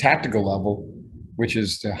the tactical level, which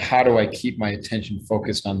is to how do I keep my attention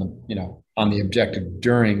focused on the objective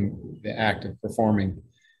during the act of performing,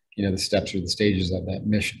 the steps or the stages of that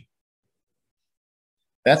mission.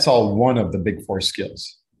 That's all one of the big four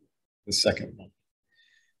skills, the second one.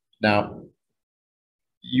 Now,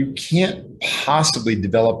 you can't possibly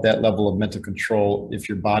develop that level of mental control if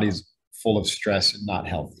your body's full of stress and not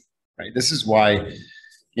healthy, right? This is why,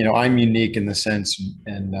 I'm unique in the sense,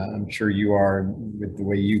 and I'm sure you are with the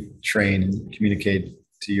way you train and communicate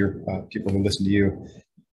to your people who listen to you.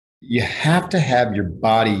 You have to have your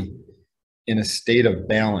body in a state of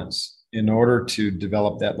balance in order to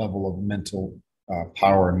develop that level of mental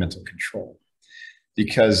power and mental control.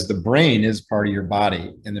 Because the brain is part of your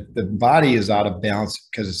body. And if the body is out of balance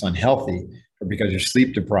because it's unhealthy, or because you're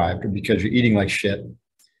sleep deprived, or because you're eating like shit,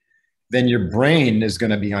 then your brain is going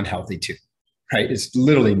to be unhealthy too, right? It's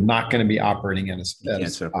literally not going to be operating in a... You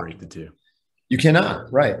can't separate the two. You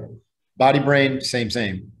cannot, right? Body, brain,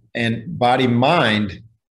 same. And body, mind,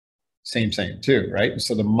 same too, right?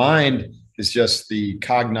 So the mind is just the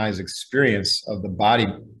cognized experience of the body,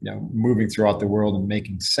 moving throughout the world and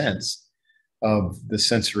making sense of the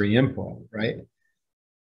sensory input, right?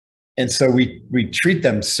 And so we treat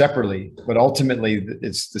them separately, but ultimately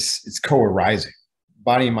it's co-arising.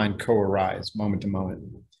 Body and mind co-arise moment to moment.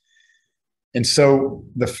 And so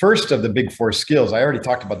the first of the big four skills, I already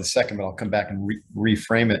talked about the second, but I'll come back and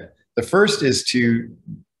reframe it. The first is to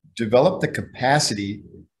develop the capacity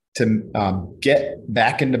to get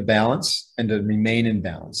back into balance and to remain in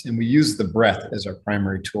balance. And we use the breath as our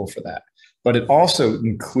primary tool for that. But it also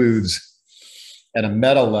includes, at a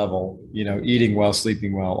meta level, eating well,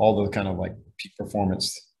 sleeping well, all the kind of like peak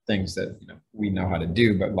performance things that we know how to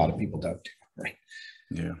do, but a lot of people don't do, right?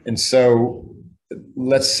 Yeah. And so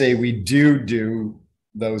let's say we do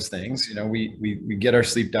those things. We get our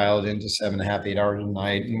sleep dialed into 7.5, 8 hours a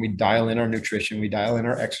night, and we dial in our nutrition, we dial in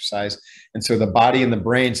our exercise. And so the body and the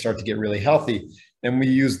brain start to get really healthy. Then we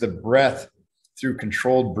use the breath through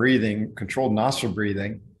controlled breathing, controlled nostril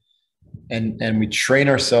breathing. And we train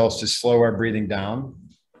ourselves to slow our breathing down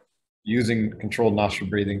using controlled nostril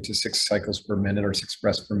breathing to 6 cycles per minute or 6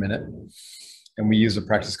 breaths per minute. And we use a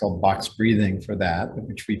practice called box breathing for that,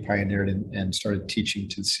 which we pioneered and started teaching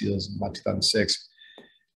to the SEALs in about 2006.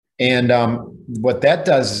 And what that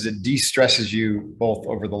does is it de-stresses you both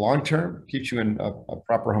over the long term, keeps you in a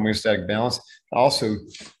proper homeostatic balance, also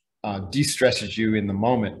de-stresses you in the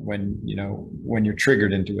moment when you're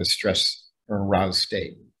triggered into a stress or aroused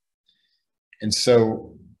state. And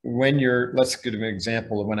so let's give an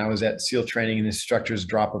example of when I was at SEAL training and instructors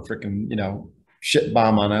drop a freaking, shit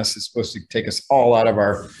bomb on us. It's supposed to take us all out of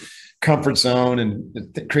our comfort zone,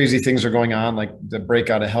 and crazy things are going on, like the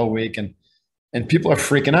breakout of Hell Week. And people are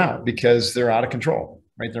freaking out because they're out of control,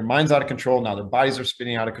 right? Their mind's out of control. Now their bodies are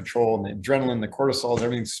spinning out of control, and the adrenaline, the cortisol,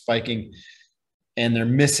 everything's spiking, and they're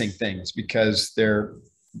missing things because their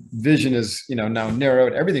vision is, now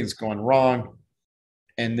narrowed. Everything's going wrong.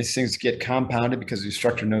 And these things get compounded because the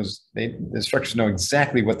instructors know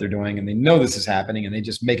exactly what they're doing, and they know this is happening, and they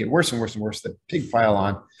just make it worse and worse and worse. The pig pile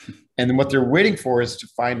on. And then what they're waiting for is to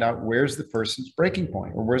find out where's the person's breaking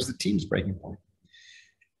point, or where's the team's breaking point.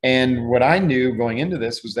 And what I knew going into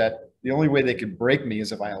this was that the only way they could break me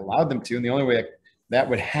is if I allowed them to. And the only way that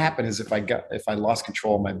would happen is if I lost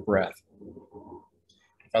control of my breath.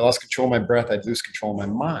 If I lost control of my breath, I'd lose control of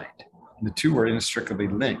my mind. And the two were inextricably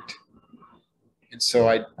linked. And so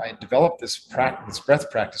I developed this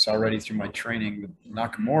breath practice already through my training with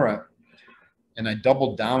Nakamura, and I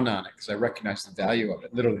doubled down on it because I recognized the value of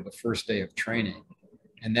it literally the first day of training.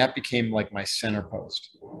 And that became like my center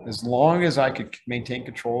post. As long as I could maintain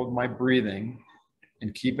control of my breathing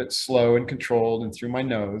and keep it slow and controlled and through my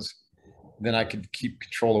nose, then I could keep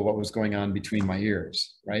control of what was going on between my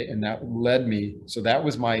ears, right? And that led me, so that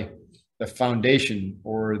was the foundation,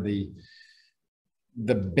 or the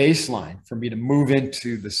baseline for me to move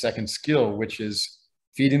into the second skill, which is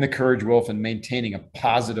feeding the courage wolf and maintaining a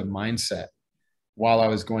positive mindset while I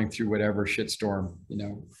was going through whatever shitstorm,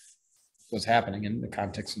 was happening. In the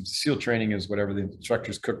context of the SEAL training is whatever the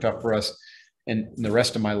instructors cooked up for us. And the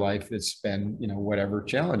rest of my life, it's been, whatever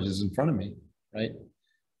challenges in front of me, right?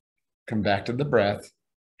 Come back to the breath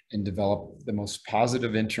and develop the most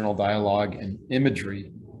positive internal dialogue and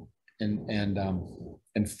imagery,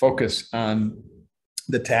 and focus on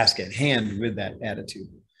the task at hand with that attitude.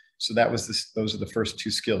 So those are the first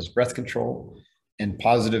two skills: breath control and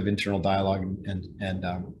positive internal dialogue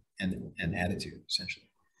and attitude, essentially.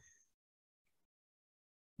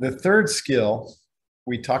 The third skill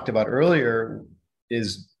we talked about earlier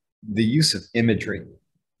is the use of imagery,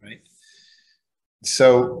 right?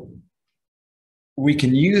 So we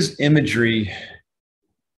can use imagery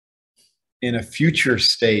in a future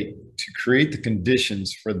state to create the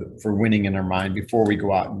conditions for winning in our mind before we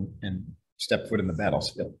go out and step foot in the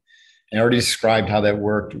battlefield. And I already described how that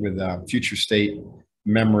worked with future state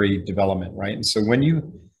memory development, right? And so when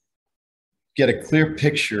you get a clear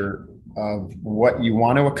picture of what you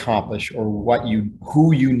want to accomplish, or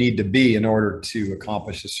who you need to be in order to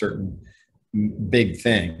accomplish a certain big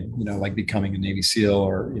thing, like becoming a Navy SEAL,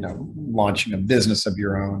 or, launching a business of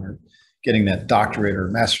your own, or getting that doctorate or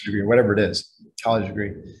master's degree, or whatever it is, college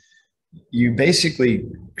degree, you basically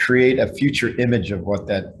create a future image of what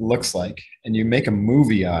that looks like, and you make a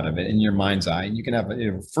movie out of it in your mind's eye. And you can have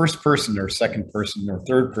a first person or second person or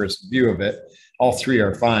third person view of it. All three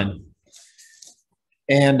are fine.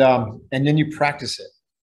 And then you practice it,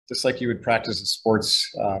 just like you would practice a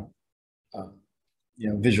sports,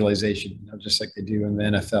 visualization, just like they do in the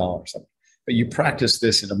NFL or something. But you practice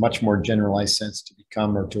this in a much more generalized sense to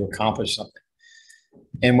become or to accomplish something.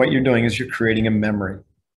 And what you're doing is you're creating a memory,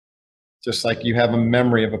 just like you have a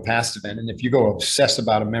memory of a past event. And if you go obsess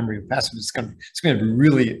about a memory of a past event, it's going to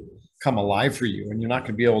really come alive for you, and you're not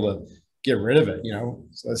going to be able to get rid of it.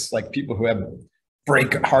 So it's like people who have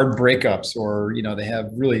hard breakups, or they have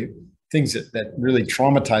really things that really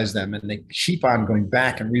traumatize them, and they keep on going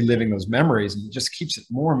back and reliving those memories, and it just keeps it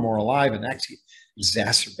more and more alive, and actually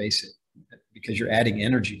exacerbates it because you're adding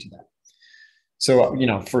energy to that. So,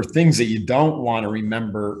 for things that you don't want to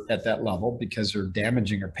remember at that level because they're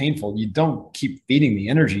damaging or painful, you don't keep feeding the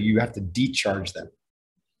energy. You have to discharge them.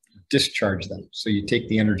 So you take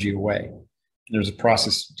the energy away. And there's a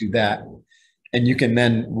process to do that. And you can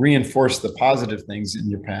then reinforce the positive things in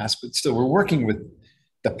your past, but still we're working with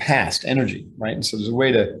the past energy, right? And so there's a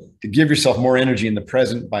way to give yourself more energy in the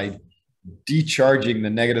present by decharging the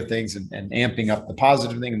negative things and amping up the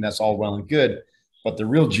positive thing. And that's all well and good. But the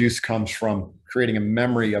real juice comes from creating a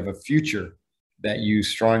memory of a future that you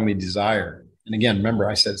strongly desire. And again, remember,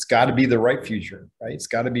 I said it's got to be the right future, right? It's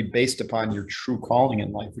got to be based upon your true calling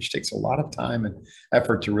in life, which takes a lot of time and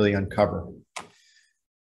effort to really uncover.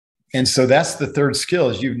 And so that's the third skill,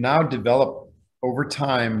 is you've now developed over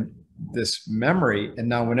time this memory. And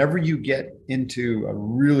now whenever you get into a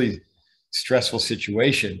really stressful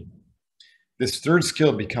situation, this third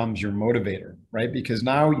skill becomes your motivator, right? Because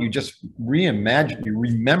now you just you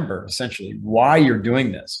remember essentially why you're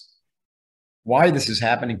doing this. why this is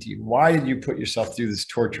happening to you. Why did you put yourself through this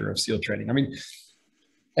torture of SEAL training? I mean,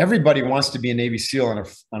 everybody wants to be a Navy SEAL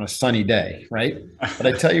on a sunny day, right? But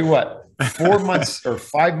I tell you what, 4 months or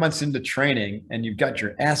 5 months into training, and you've got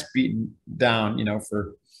your ass beaten down,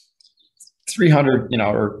 for 300,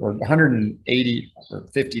 or 180 or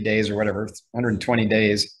 50 days or whatever, 120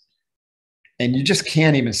 days, and you just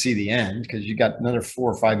can't even see the end because you got another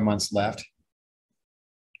 4 or 5 months left.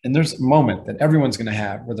 And there's a moment that everyone's going to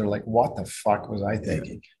have where they're like, what the fuck was I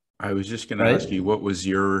thinking? I was just going to ask you, what was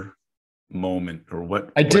your moment, or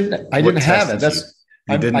what? I didn't have it.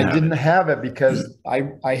 I didn't have it because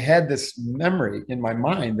I had this memory in my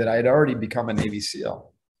mind that I had already become a Navy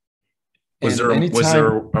SEAL. Was there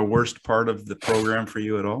a worst part of the program for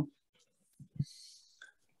you at all?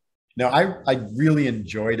 No, I really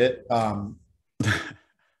enjoyed it. I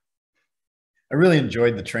really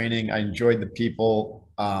enjoyed the training. I enjoyed the people.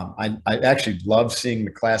 I actually loved seeing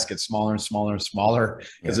the class get smaller and smaller and smaller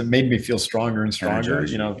because it made me feel stronger and stronger.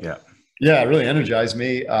 Yeah, it really energized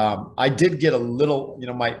me. I did get a little,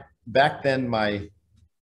 back then I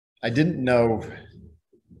didn't know,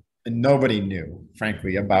 and nobody knew,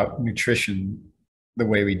 frankly, about nutrition the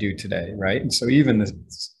way we do today, right? And so even the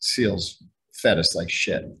SEALs fed us like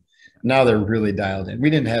shit. Now they're really dialed in.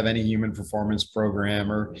 We didn't have any human performance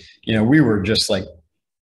program, or, we were just like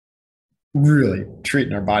really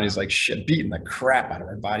treating our bodies like shit, beating the crap out of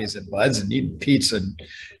our bodies at buds and eating pizza and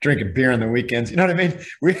drinking beer on the weekends. You know what I mean?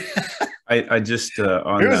 I just, it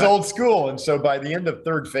was old school. And so by the end of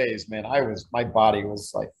third phase, man, my body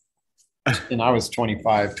was like, and I was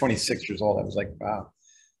 25, 26 years old. I was like, wow,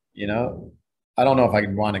 I don't know if I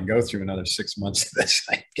could want to go through another 6 months of this.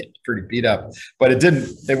 I get pretty beat up, but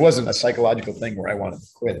it wasn't a psychological thing where I wanted to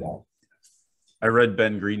quit it all. I read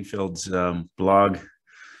Ben Greenfield's blog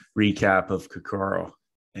recap of Kokoro,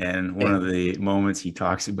 and one of the moments he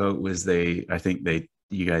talks about was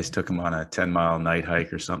you guys took him on a 10-mile night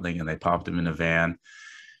hike or something, and they popped him in a van.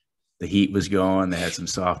 The heat was going, they had some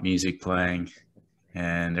soft music playing,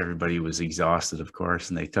 and everybody was exhausted, of course,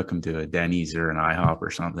 and they took him to a Denny's or an IHOP or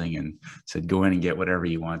something and said, go in and get whatever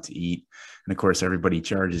you want to eat. And of course, everybody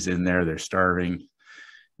charges in there. They're starving.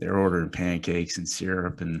 They're ordering pancakes and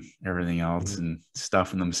syrup and everything else and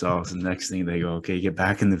stuffing themselves. And next thing they go, okay, get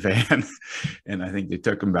back in the van. And I think they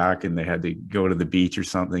took them back, and they had to go to the beach or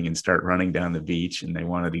something and start running down the beach. And they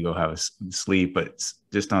wanted to go have sleep, but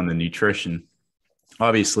just on the nutrition,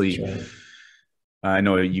 obviously. Sure. I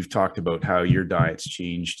know you've talked about how your diet's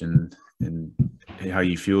changed and how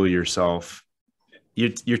you fuel yourself.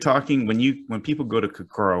 You're talking when people go to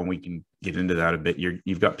Kokoro, and we can get into that a bit.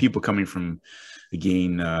 You've got people coming from,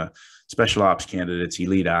 again, special ops candidates,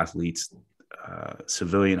 elite athletes,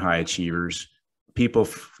 civilian high achievers, people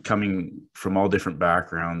coming from all different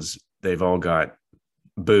backgrounds. They've all got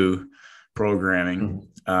BOO programming.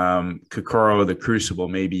 Kokoro, the Crucible.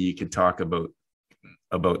 Maybe you could talk about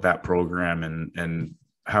that program and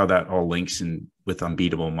how that all links in with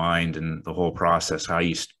Unbeatable Mind and the whole process, how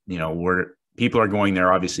where people are going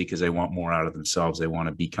there, obviously, because they want more out of themselves. They want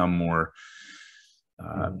to become more,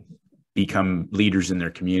 become leaders in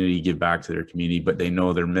their community, give back to their community, but they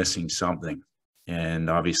know they're missing something. And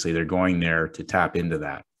obviously they're going there to tap into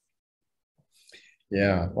that.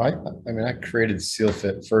 Yeah. Well, I created SEAL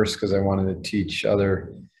Fit first because I wanted to teach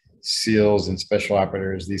other SEALs and special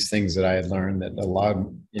operators these things that I had learned that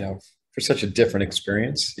allowed, for such a different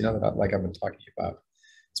experience, like I've been talking about,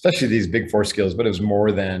 especially these big 4 skills, but it was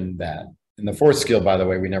more than that. And the 4th skill, by the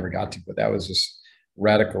way, we never got to, but that was just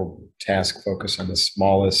radical task focus on the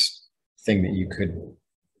smallest thing that you could,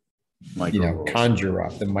 conjure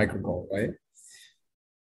up, the micro goal, right?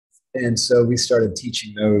 And so we started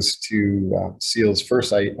teaching those to SEALs.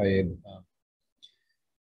 First, I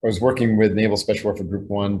was working with Naval Special Warfare Group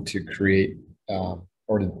 1 to create or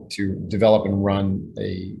to develop and run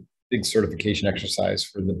a big certification exercise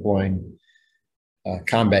for deploying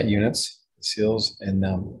combat units, SEALs. And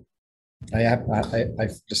I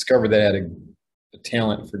discovered that I had a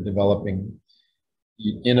talent for developing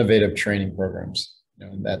innovative training programs.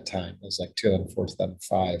 In that time, it was like 2004,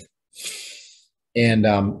 2005.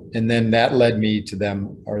 And then that led me to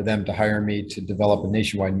them to hire me to develop a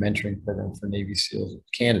nationwide mentoring program for Navy SEAL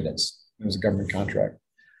candidates. It was a government contract.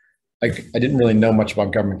 I didn't really know much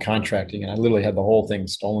about government contracting, and I literally had the whole thing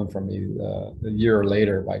stolen from me a year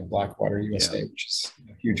later by Blackwater USA, which is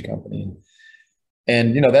a huge company.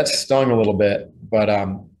 And that stung a little bit, but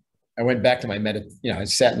I went back to my I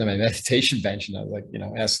sat into my meditation bench, and I was like,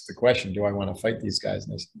 asked the question, do I want to fight these guys?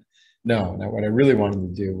 And I said, no. And what I really wanted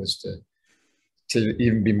to do was to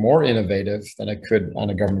even be more innovative than I could on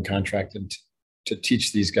a government contract, and to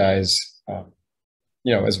teach these guys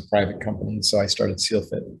as a private company. And so I started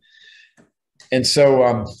SealFit. And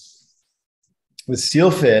so with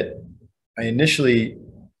SealFit, I initially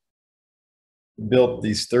built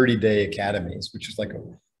these 30-day academies, which is like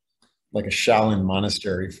a Shaolin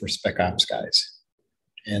monastery for spec ops guys.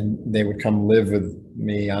 And they would come live with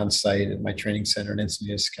me on site at my training center in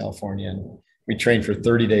Encinitas, California. And we trained for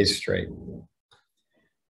 30 days straight.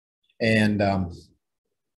 And,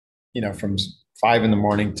 from 5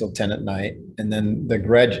 a.m. till 10 p.m. And then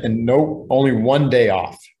only one day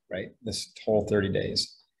off, right? This whole 30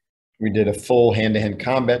 days. We did a full hand-to-hand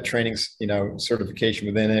combat training, certification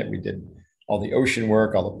within it. We did all the ocean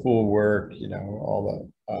work, all the pool work, all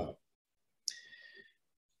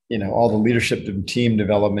the leadership and team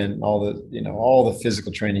development, all the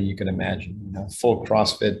physical training you can imagine, full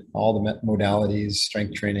CrossFit, all the modalities,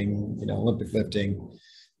 strength training, Olympic lifting,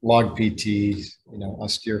 log PT,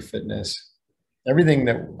 austere fitness, everything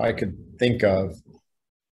that I could think of,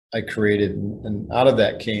 I created. And out of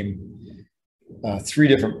that came three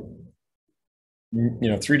different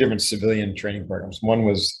civilian training programs. One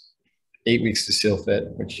was 8 weeks to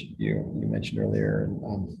SealFit, which you mentioned earlier.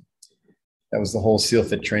 And that was the whole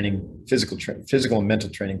SealFit training, physical and mental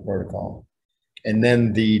training protocol. And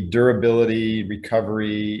then the durability,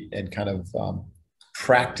 recovery, and kind of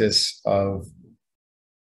practice of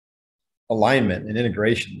alignment and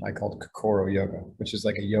integration, I called Kokoro yoga, which is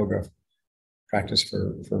like a yoga practice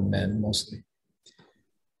for men mostly.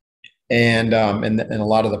 And a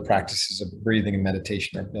lot of the practices of breathing and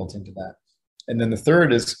meditation are built into that. And then the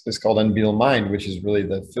third is called Unbeatable Mind, which is really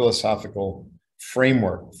the philosophical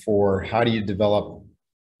framework for how do you develop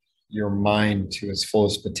your mind to its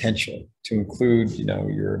fullest potential, to include,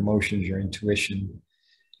 your emotions, your intuition.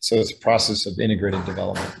 So it's a process of integrated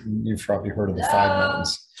development. You've probably heard of the 5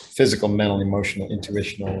 mountains: physical, mental, emotional,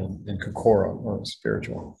 intuitional, and Kokoro, or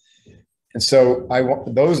spiritual. And so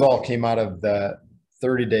those all came out of the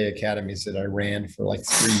 30-day academies that I ran for like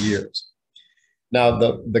 3 years. Now,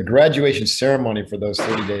 the graduation ceremony for those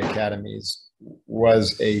 30-day academies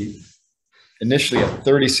was initially a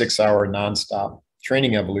 36-hour nonstop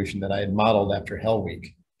training evolution that I had modeled after Hell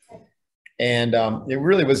Week. And it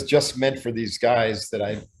really was just meant for these guys that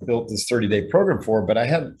I built this 30-day program for. But I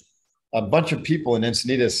had a bunch of people in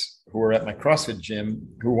Encinitas who were at my CrossFit gym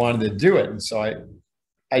who wanted to do it. And so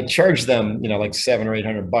I charged them, like $700 or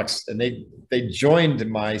 $800, and they joined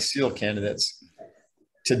my SEAL candidates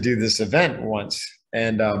to do this event once.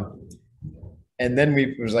 And then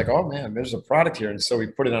it was like, oh man, there's a product here. And so we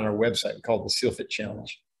put it on our website called the SealFit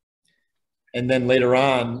Challenge. And then later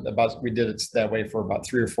on, we did it that way for about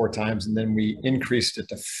 3 or 4 times. And then we increased it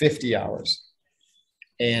to 50 hours.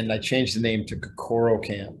 And I changed the name to Kokoro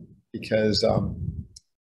Camp because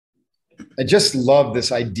I just love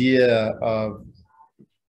this idea of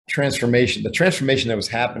transformation, the transformation that was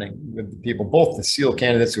happening with the people, both the SEAL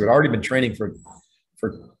candidates who had already been training for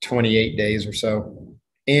 28 days or so,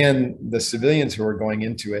 and the civilians who were going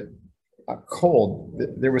into it cold.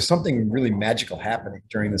 There was something really magical happening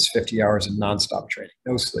during this 50 hours of nonstop training,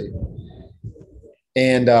 no sleep.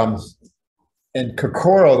 And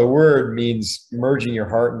Kokoro, the word, means merging your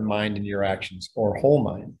heart and mind into your actions, or whole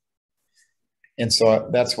mind. And so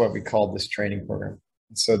that's what we called this training program.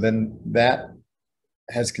 So then that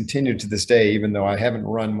has continued to this day, even though I haven't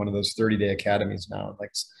run one of those 30-day academies now,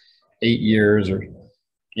 like 8 years, or,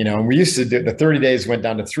 and we used to do the 30 days went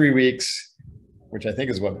down to 3 weeks, which I think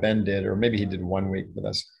is what Ben did, or maybe he did 1 week with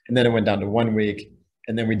us. And then it went down to 1 week,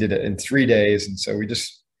 and then we did it in 3 days. And so we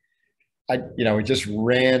just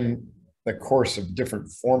ran the course of different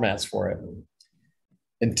formats for it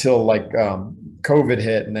until COVID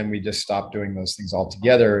hit. And then we just stopped doing those things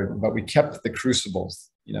altogether, but we kept the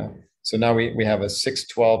crucibles, So now we have a 6,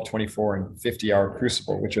 12, 24, and 50-hour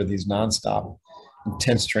crucible, which are these nonstop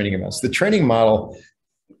intense training events. The training model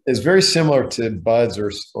is very similar to BUDS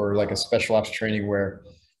or like a special ops training where,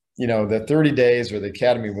 the 30 days or the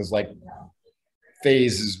academy was like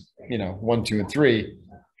phases, 1, 2, and 3.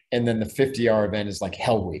 And then the 50-hour event is like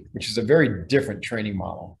Hell Week, which is a very different training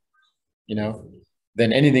model,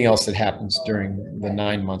 than anything else that happens during the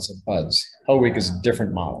 9 months of BUDS. Hell Week is a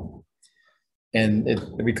different model. And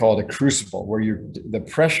we call it a crucible, where the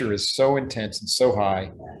pressure is so intense and so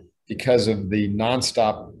high because of the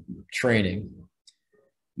nonstop training.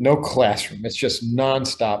 No classroom. It's just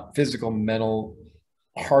nonstop physical, mental,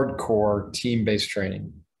 hardcore team-based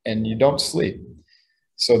training, and you don't sleep.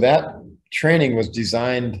 So that training was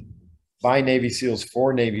designed by Navy SEALs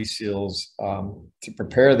for Navy SEALs to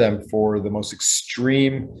prepare them for the most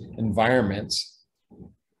extreme environments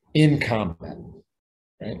in combat,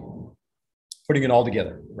 right? Putting it all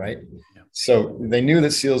together, right? So they knew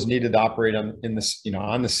that SEALs needed to operate in this,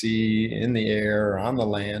 on the sea, in the air, on the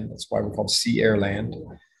land. That's why we're called sea, air, land.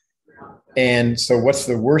 And so what's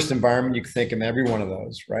the worst environment you can think in every one of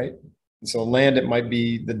those, right? And so land, it might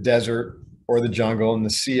be the desert or the jungle, and the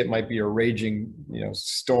sea, it might be a raging,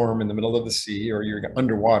 storm in the middle of the sea, or you're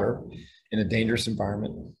underwater in a dangerous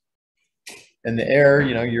environment. And the air,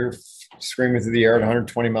 you're screaming through the air at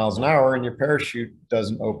 120 miles an hour and your parachute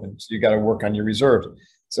doesn't open. So you got to work on your reserves.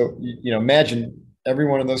 So, imagine every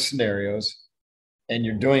one of those scenarios and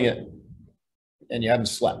you're doing it and you haven't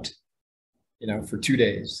slept, for 2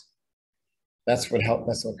 days. That's what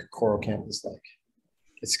Coral Camp is like.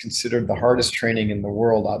 It's considered the hardest training in the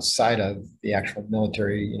world outside of the actual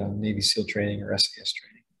military, Navy SEAL training or SAS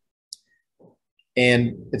training.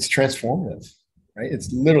 And it's transformative, right?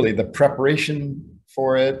 It's literally the preparation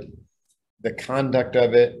for it, the conduct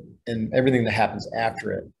of it, and everything that happens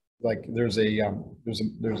after it. Like there's a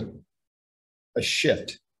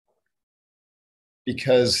shift,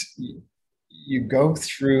 because you go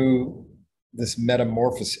through this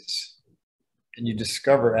metamorphosis and you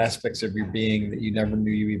discover aspects of your being that you never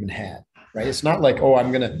knew you even had, right? It's not like, oh,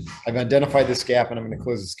 I've identified this gap and I'm going to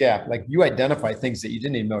close this gap. Like you identify things that you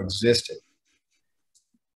didn't even know existed,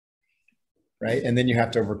 right? And then you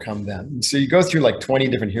have to overcome them. And so you go through like 20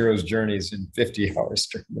 different heroes' journeys in 50 hours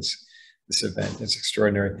during this event. It's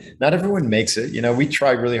extraordinary. Not everyone makes it. We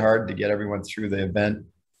try really hard to get everyone through the event,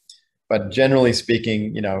 but generally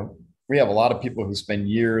speaking, we have a lot of people who spend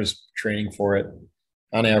years training for it.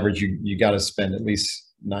 On average, you got to spend at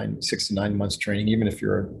least 6 to 9 months training, even if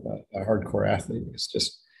you're a hardcore athlete.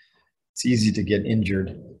 It's easy to get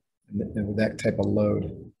injured with that type of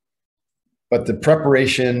load. But the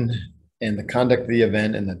preparation and the conduct of the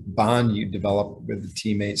event and the bond you develop with the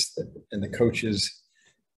teammates and the coaches,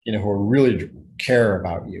 who really care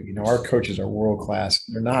about you. Our coaches are world-class.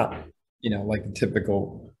 They're not, like the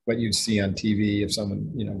typical, what you'd see on TV of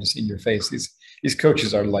someone, just in your face. These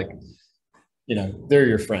coaches are like, they're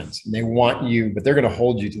your friends and they want you, but they're going to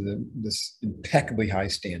hold you to this impeccably high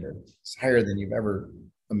standard. It's higher than you've ever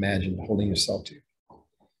imagined holding yourself to.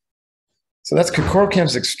 So that's Coral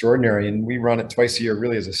Camp's extraordinary, and we run it twice a year,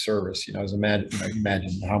 really as a service.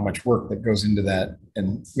 Imagine how much work that goes into that,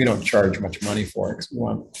 and we don't charge much money for it because we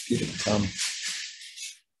want people to come.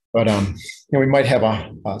 But we might have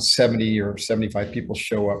a 70 or 75 people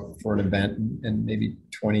show up for an event, and maybe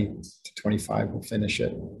 20 to 25 will finish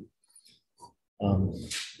it.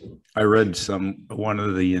 I read one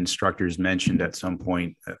of the instructors mentioned at some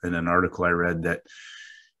point in an article I read that,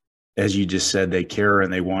 as you just said, they care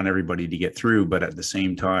and they want everybody to get through, but at the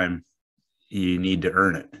same time, you need to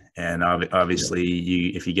earn it. And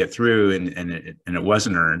obviously, if you get through and it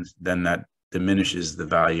wasn't earned, then that diminishes the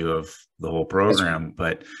value of the whole program.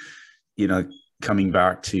 But coming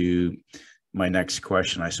back to my next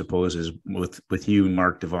question, I suppose, is with you,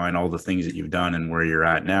 Mark Devine, all the things that you've done and where you're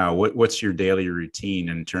at now, what's your daily routine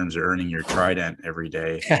in terms of earning your trident every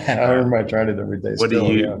day? I earn my trident every day.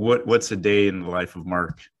 What's a day in the life of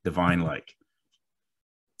Mark Devine like?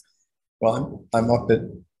 Well, I'm up at,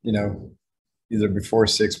 either before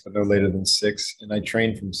 6, but no later than 6. And I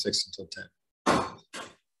train from 6 until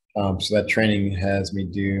 10. So that training has me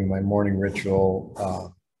do my morning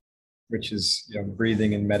ritual, which is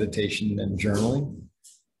breathing and meditation and journaling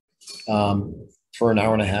for an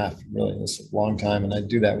hour and a half. Really, it's a long time, and I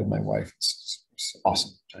do that with my wife. It's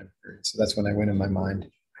awesome time period. So that's when I went in my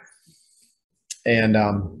mind. And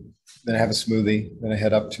then I have a smoothie. Then I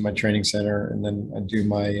head up to my training center, and then I do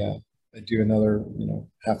another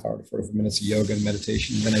half hour to 45 minutes of yoga and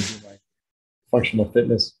meditation. Then I do my functional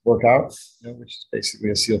fitness workout, which is basically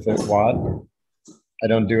a SEAL Fit WOD. I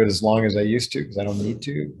don't do it as long as I used to because I don't need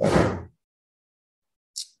to, but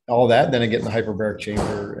all that. Then I get in the hyperbaric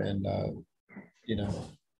chamber and,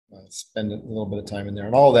 spend a little bit of time in there.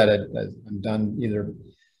 And all that I'm done either,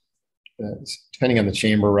 depending on the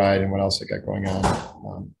chamber ride and what else I got going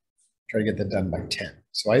on, try to get that done by 10.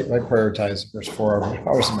 So I prioritize the first 4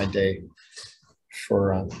 hours of my day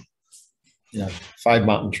for, 5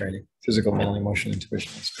 mountain training: physical, mental, emotional,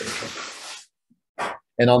 intuition, and spiritual.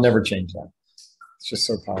 And I'll never change that. It's just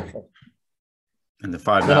so powerful. And the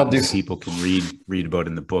 5 mountains people can read about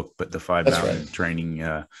in the book, but the 5 mountain training,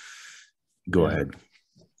 go ahead.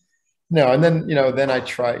 No, and then, then I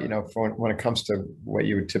try, when it comes to what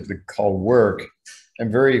you would typically call work,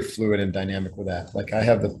 I'm very fluid and dynamic with that. Like I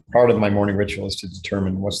have the part of my morning ritual is to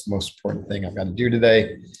determine what's the most important thing I've got to do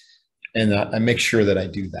today. And I make sure that I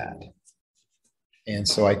do that. And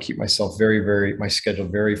so I keep myself my schedule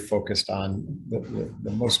very focused on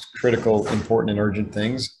the most critical, important, and urgent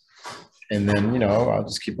things. And then, I'll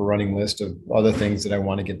just keep a running list of other things that I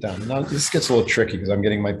want to get done. Now, this gets a little tricky because I'm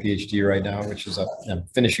getting my PhD right now, which is I'm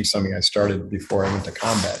finishing something I started before I went to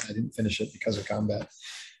combat. I didn't finish it because of combat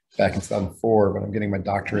back in 2004, but I'm getting my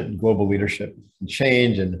doctorate in global leadership and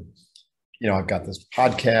change. And, I've got this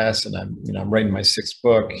podcast, and I'm writing my 6th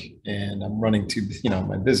book, and I'm running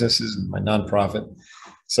my businesses and my nonprofit.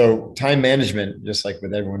 So time management, just like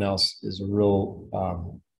with everyone else, is a real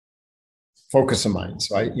focus of mine.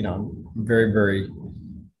 So I'm very, very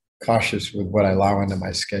cautious with what I allow into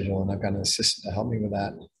my schedule, and I've got an assistant to help me with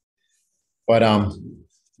that. But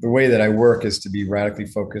the way that I work is to be radically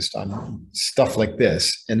focused on stuff like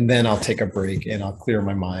this, and then I'll take a break and I'll clear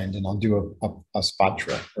my mind and I'll do a spot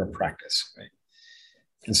trip or a practice, right?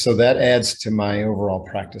 And so that adds to my overall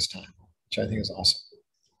practice time, which I think is awesome.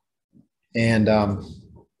 And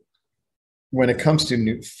when it comes to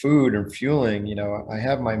new food or fueling, I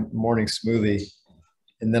have my morning smoothie,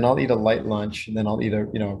 and then I'll eat a light lunch, and then I'll eat a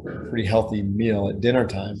pretty healthy meal at dinner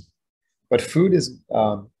time. But food has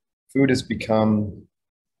become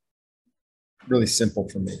really simple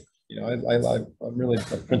for me. I'm really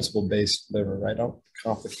a principle-based liver, right? I don't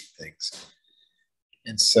complicate things.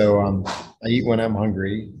 And so I eat when I'm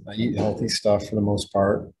hungry. I eat healthy stuff for the most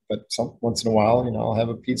part, but once in a while, I'll have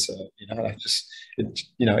a pizza.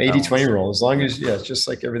 80-20 rule. As long as, it's just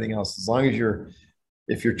like everything else. As long as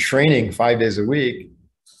if you're training 5 days a week,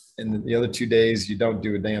 and the other 2 days you don't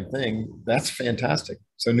do a damn thing, that's fantastic.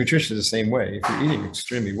 So nutrition is the same way. If you're eating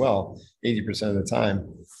extremely well 80% of the time,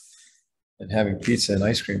 and having pizza and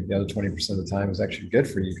ice cream the other 20% of the time is actually good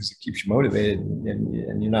for you because it keeps you motivated,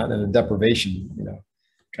 and you're not in a deprivation,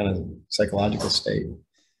 kind of psychological state.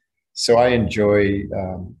 So I enjoy,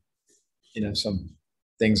 some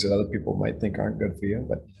things that other people might think aren't good for you,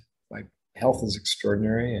 but my health is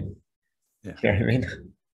extraordinary. And you know what I mean?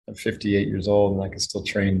 I'm 58 years old, and I can still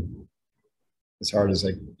train as hard as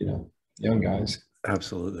young guys.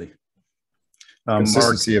 Absolutely.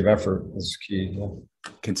 Consistency of effort is key. Yeah.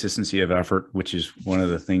 Consistency of effort, which is one of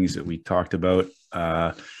the things that we talked about.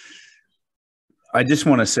 I just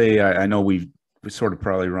want to say, I know we sort of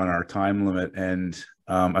probably run our time limit, and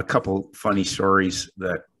a couple funny stories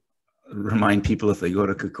that remind people, if they go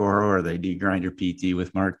to Kokoro or they do grinder PT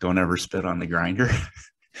with Mark, don't ever spit on the grinder.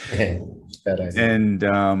 Bad idea. And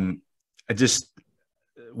I just,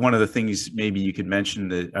 one of the things maybe you could mention,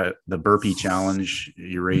 the burpee challenge.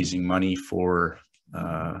 You're raising money for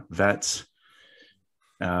vets.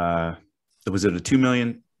 Was it 22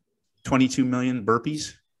 million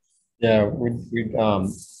burpees? Yeah,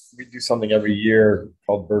 we do something every year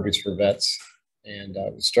called Burpees for Vets, and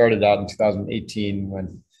it started out in 2018 when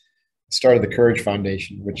I started the Courage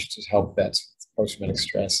Foundation, which just helped vets with post-traumatic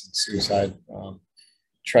stress and suicide.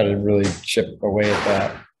 Try to really chip away at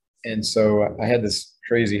that, and so I had this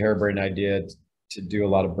crazy harebrained idea to do a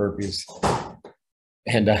lot of burpees.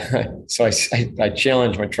 And so I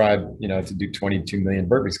challenged my tribe, to do 22 million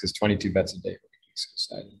burpees, because 22 vets a day were committing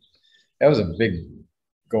suicide. That was a big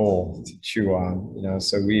goal to chew on,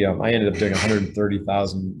 So I ended up doing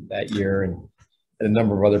 130,000 that year, and a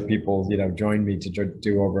number of other people, joined me to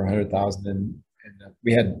do over 100,000. And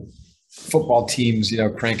we had football teams,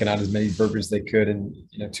 cranking out as many burpees as they could in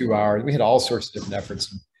 2 hours. We had all sorts of different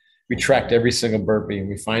efforts. We tracked every single burpee, and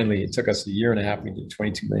it took us a year and a half. We did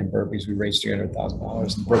 22 million burpees. We raised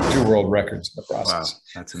 $300,000 and broke 2 world records in the process. Wow,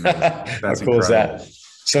 that's amazing. That's How cool is incredible. that?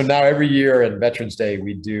 So now every year at Veterans Day,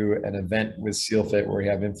 we do an event with SEALFIT where we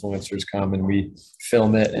have influencers come and we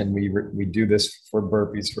film it, and we do this for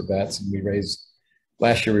burpees for vets. And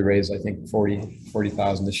last year we raised, I think,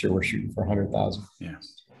 40,000. This year we're shooting for 100,000. Yeah.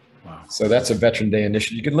 Wow. So that's a Veteran Day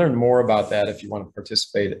initiative. You can learn more about that if you want to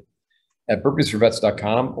participate at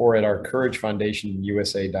burpeesforvets.com or at our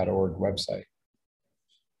couragefoundationusa.org website.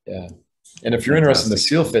 Yeah. And if you're interested in the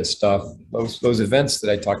SEALFIT stuff, those events that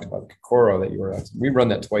I talked about, Kokoro that you were at, we run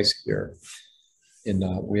that twice a year.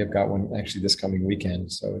 We have got one actually this coming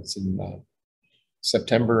weekend. So it's in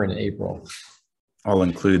September and April. I'll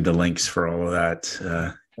include the links for all of that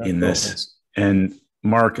in this. And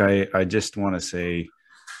Mark, I just want to say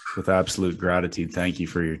with absolute gratitude, thank you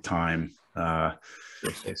for your time. The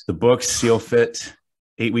book, SEALFIT,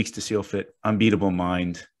 8 Weeks to SEALFIT, Unbeatable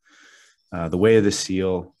Mind, The Way of the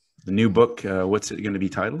SEAL. The new book, what's it going to be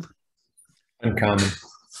titled?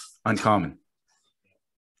 Uncommon.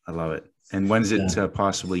 I love it. And when's it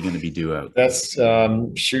possibly going to be due out? That's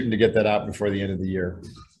shooting to get that out before the end of the year.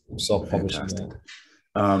 I'm self-publishing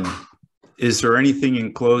that. Is there anything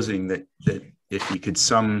in closing that if you could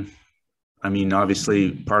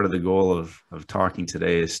obviously part of the goal of talking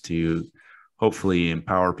today is to hopefully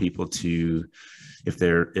empower people to if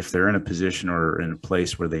they're in a position or in a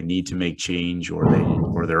place where they need to make change,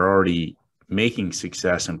 or they're already making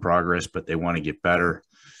success and progress, but they want to get better.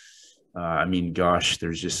 I mean, gosh,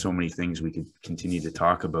 there's just so many things we could continue to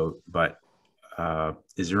talk about, but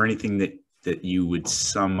is there anything that you would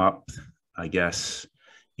sum up, I guess,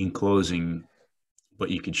 in closing, what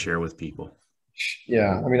you could share with people?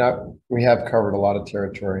 Yeah, I mean, we have covered a lot of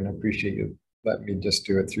territory, and I appreciate you letting me just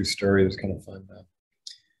do it through story. It was kind of fun.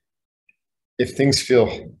 If things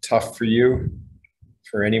feel tough for you,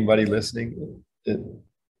 for anybody listening,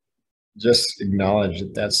 just acknowledge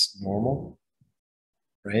that that's normal,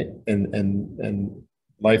 right? And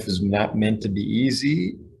life is not meant to be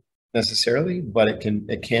easy necessarily, but it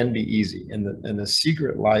can be easy, and the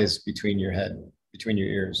secret lies between your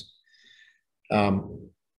ears.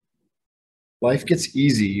 Life gets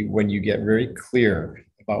easy when you get very clear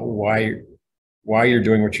about why you're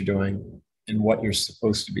doing what you're doing and what you're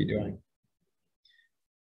supposed to be doing.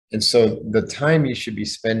 And so the time you should be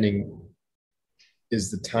spending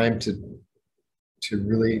is the time to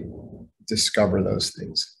really discover those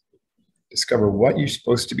things. Discover what you're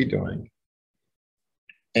supposed to be doing.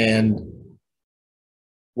 And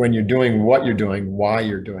when you're doing what you're doing, why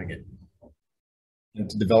you're doing it. And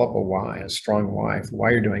to develop a why, a strong why for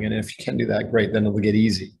why you're doing it. And if you can do that, great, then it'll get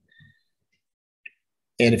easy.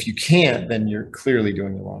 And if you can't, then you're clearly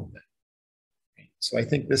doing the wrong thing. So I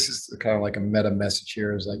think this is kind of like a meta message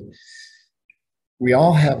here, is like, we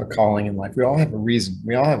all have a calling in life. We all have a reason.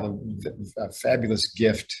 We all have a fabulous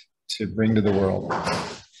gift to bring to the world.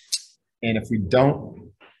 And if we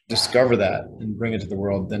don't discover that and bring it to the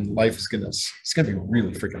world, then life is it's gonna be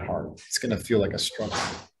really freaking hard. It's gonna feel like a struggle.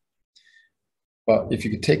 But if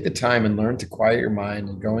you could take the time and learn to quiet your mind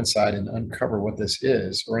and go inside and uncover what this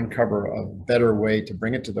is, or uncover a better way to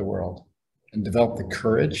bring it to the world, and develop the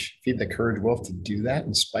courage, feed the courage wolf to do that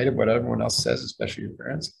in spite of what everyone else says, especially your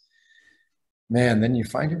parents, man, then you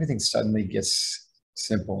find everything suddenly gets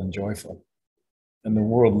simple and joyful. And the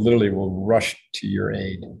world literally will rush to your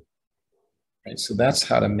aid. Right? So that's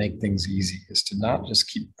how to make things easy, is to not just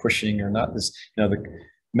keep pushing, or not this, the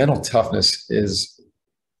mental toughness is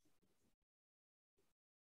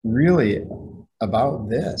really about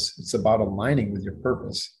this. It's about aligning with your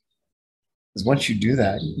purpose. Because once you do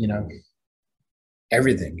that,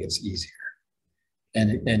 everything gets easier.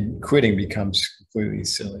 And quitting becomes completely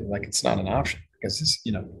silly. Like, it's not an option, because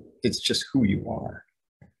it's just who you are.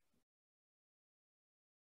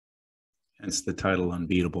 Hence the title,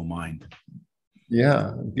 Unbeatable Mind.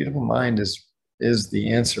 Yeah, Unbeatable Mind is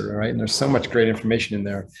the answer, right? And there's so much great information in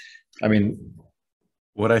there. I mean,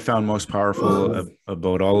 what I found most powerful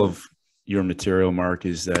about all of your material, Mark,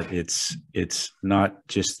 is that it's not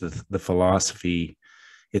just the philosophy,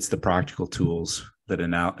 it's the practical tools that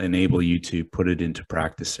enable you to put it into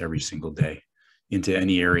practice every single day, into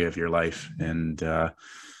any area of your life. And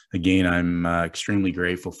again, I'm extremely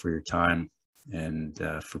grateful for your time. And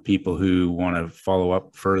for people who want to follow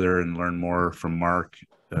up further and learn more from Mark,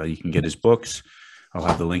 you can get his books. I'll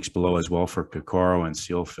have the links below as well for Kokoro and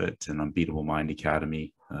SealFit and Unbeatable Mind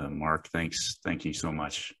Academy. Mark, thanks. Thank you so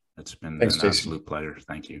much. It's been an absolute pleasure.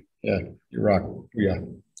 Thank you. Yeah, you rock. Yeah.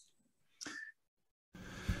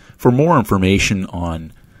 For more information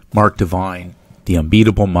on Mark Divine, the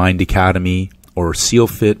Unbeatable Mind Academy, or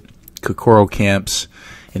SealFit, Kokoro camps,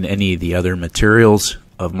 and any of the other materials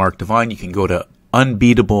of Mark Divine, you can go to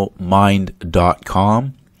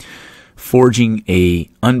unbeatablemind.com. Forging a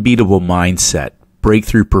unbeatable mindset,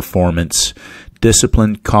 breakthrough performance,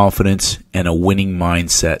 discipline, confidence, and a winning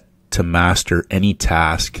mindset to master any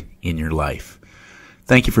task in your life.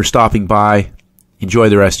 Thank you for stopping by. Enjoy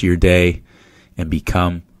the rest of your day and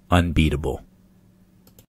become unbeatable.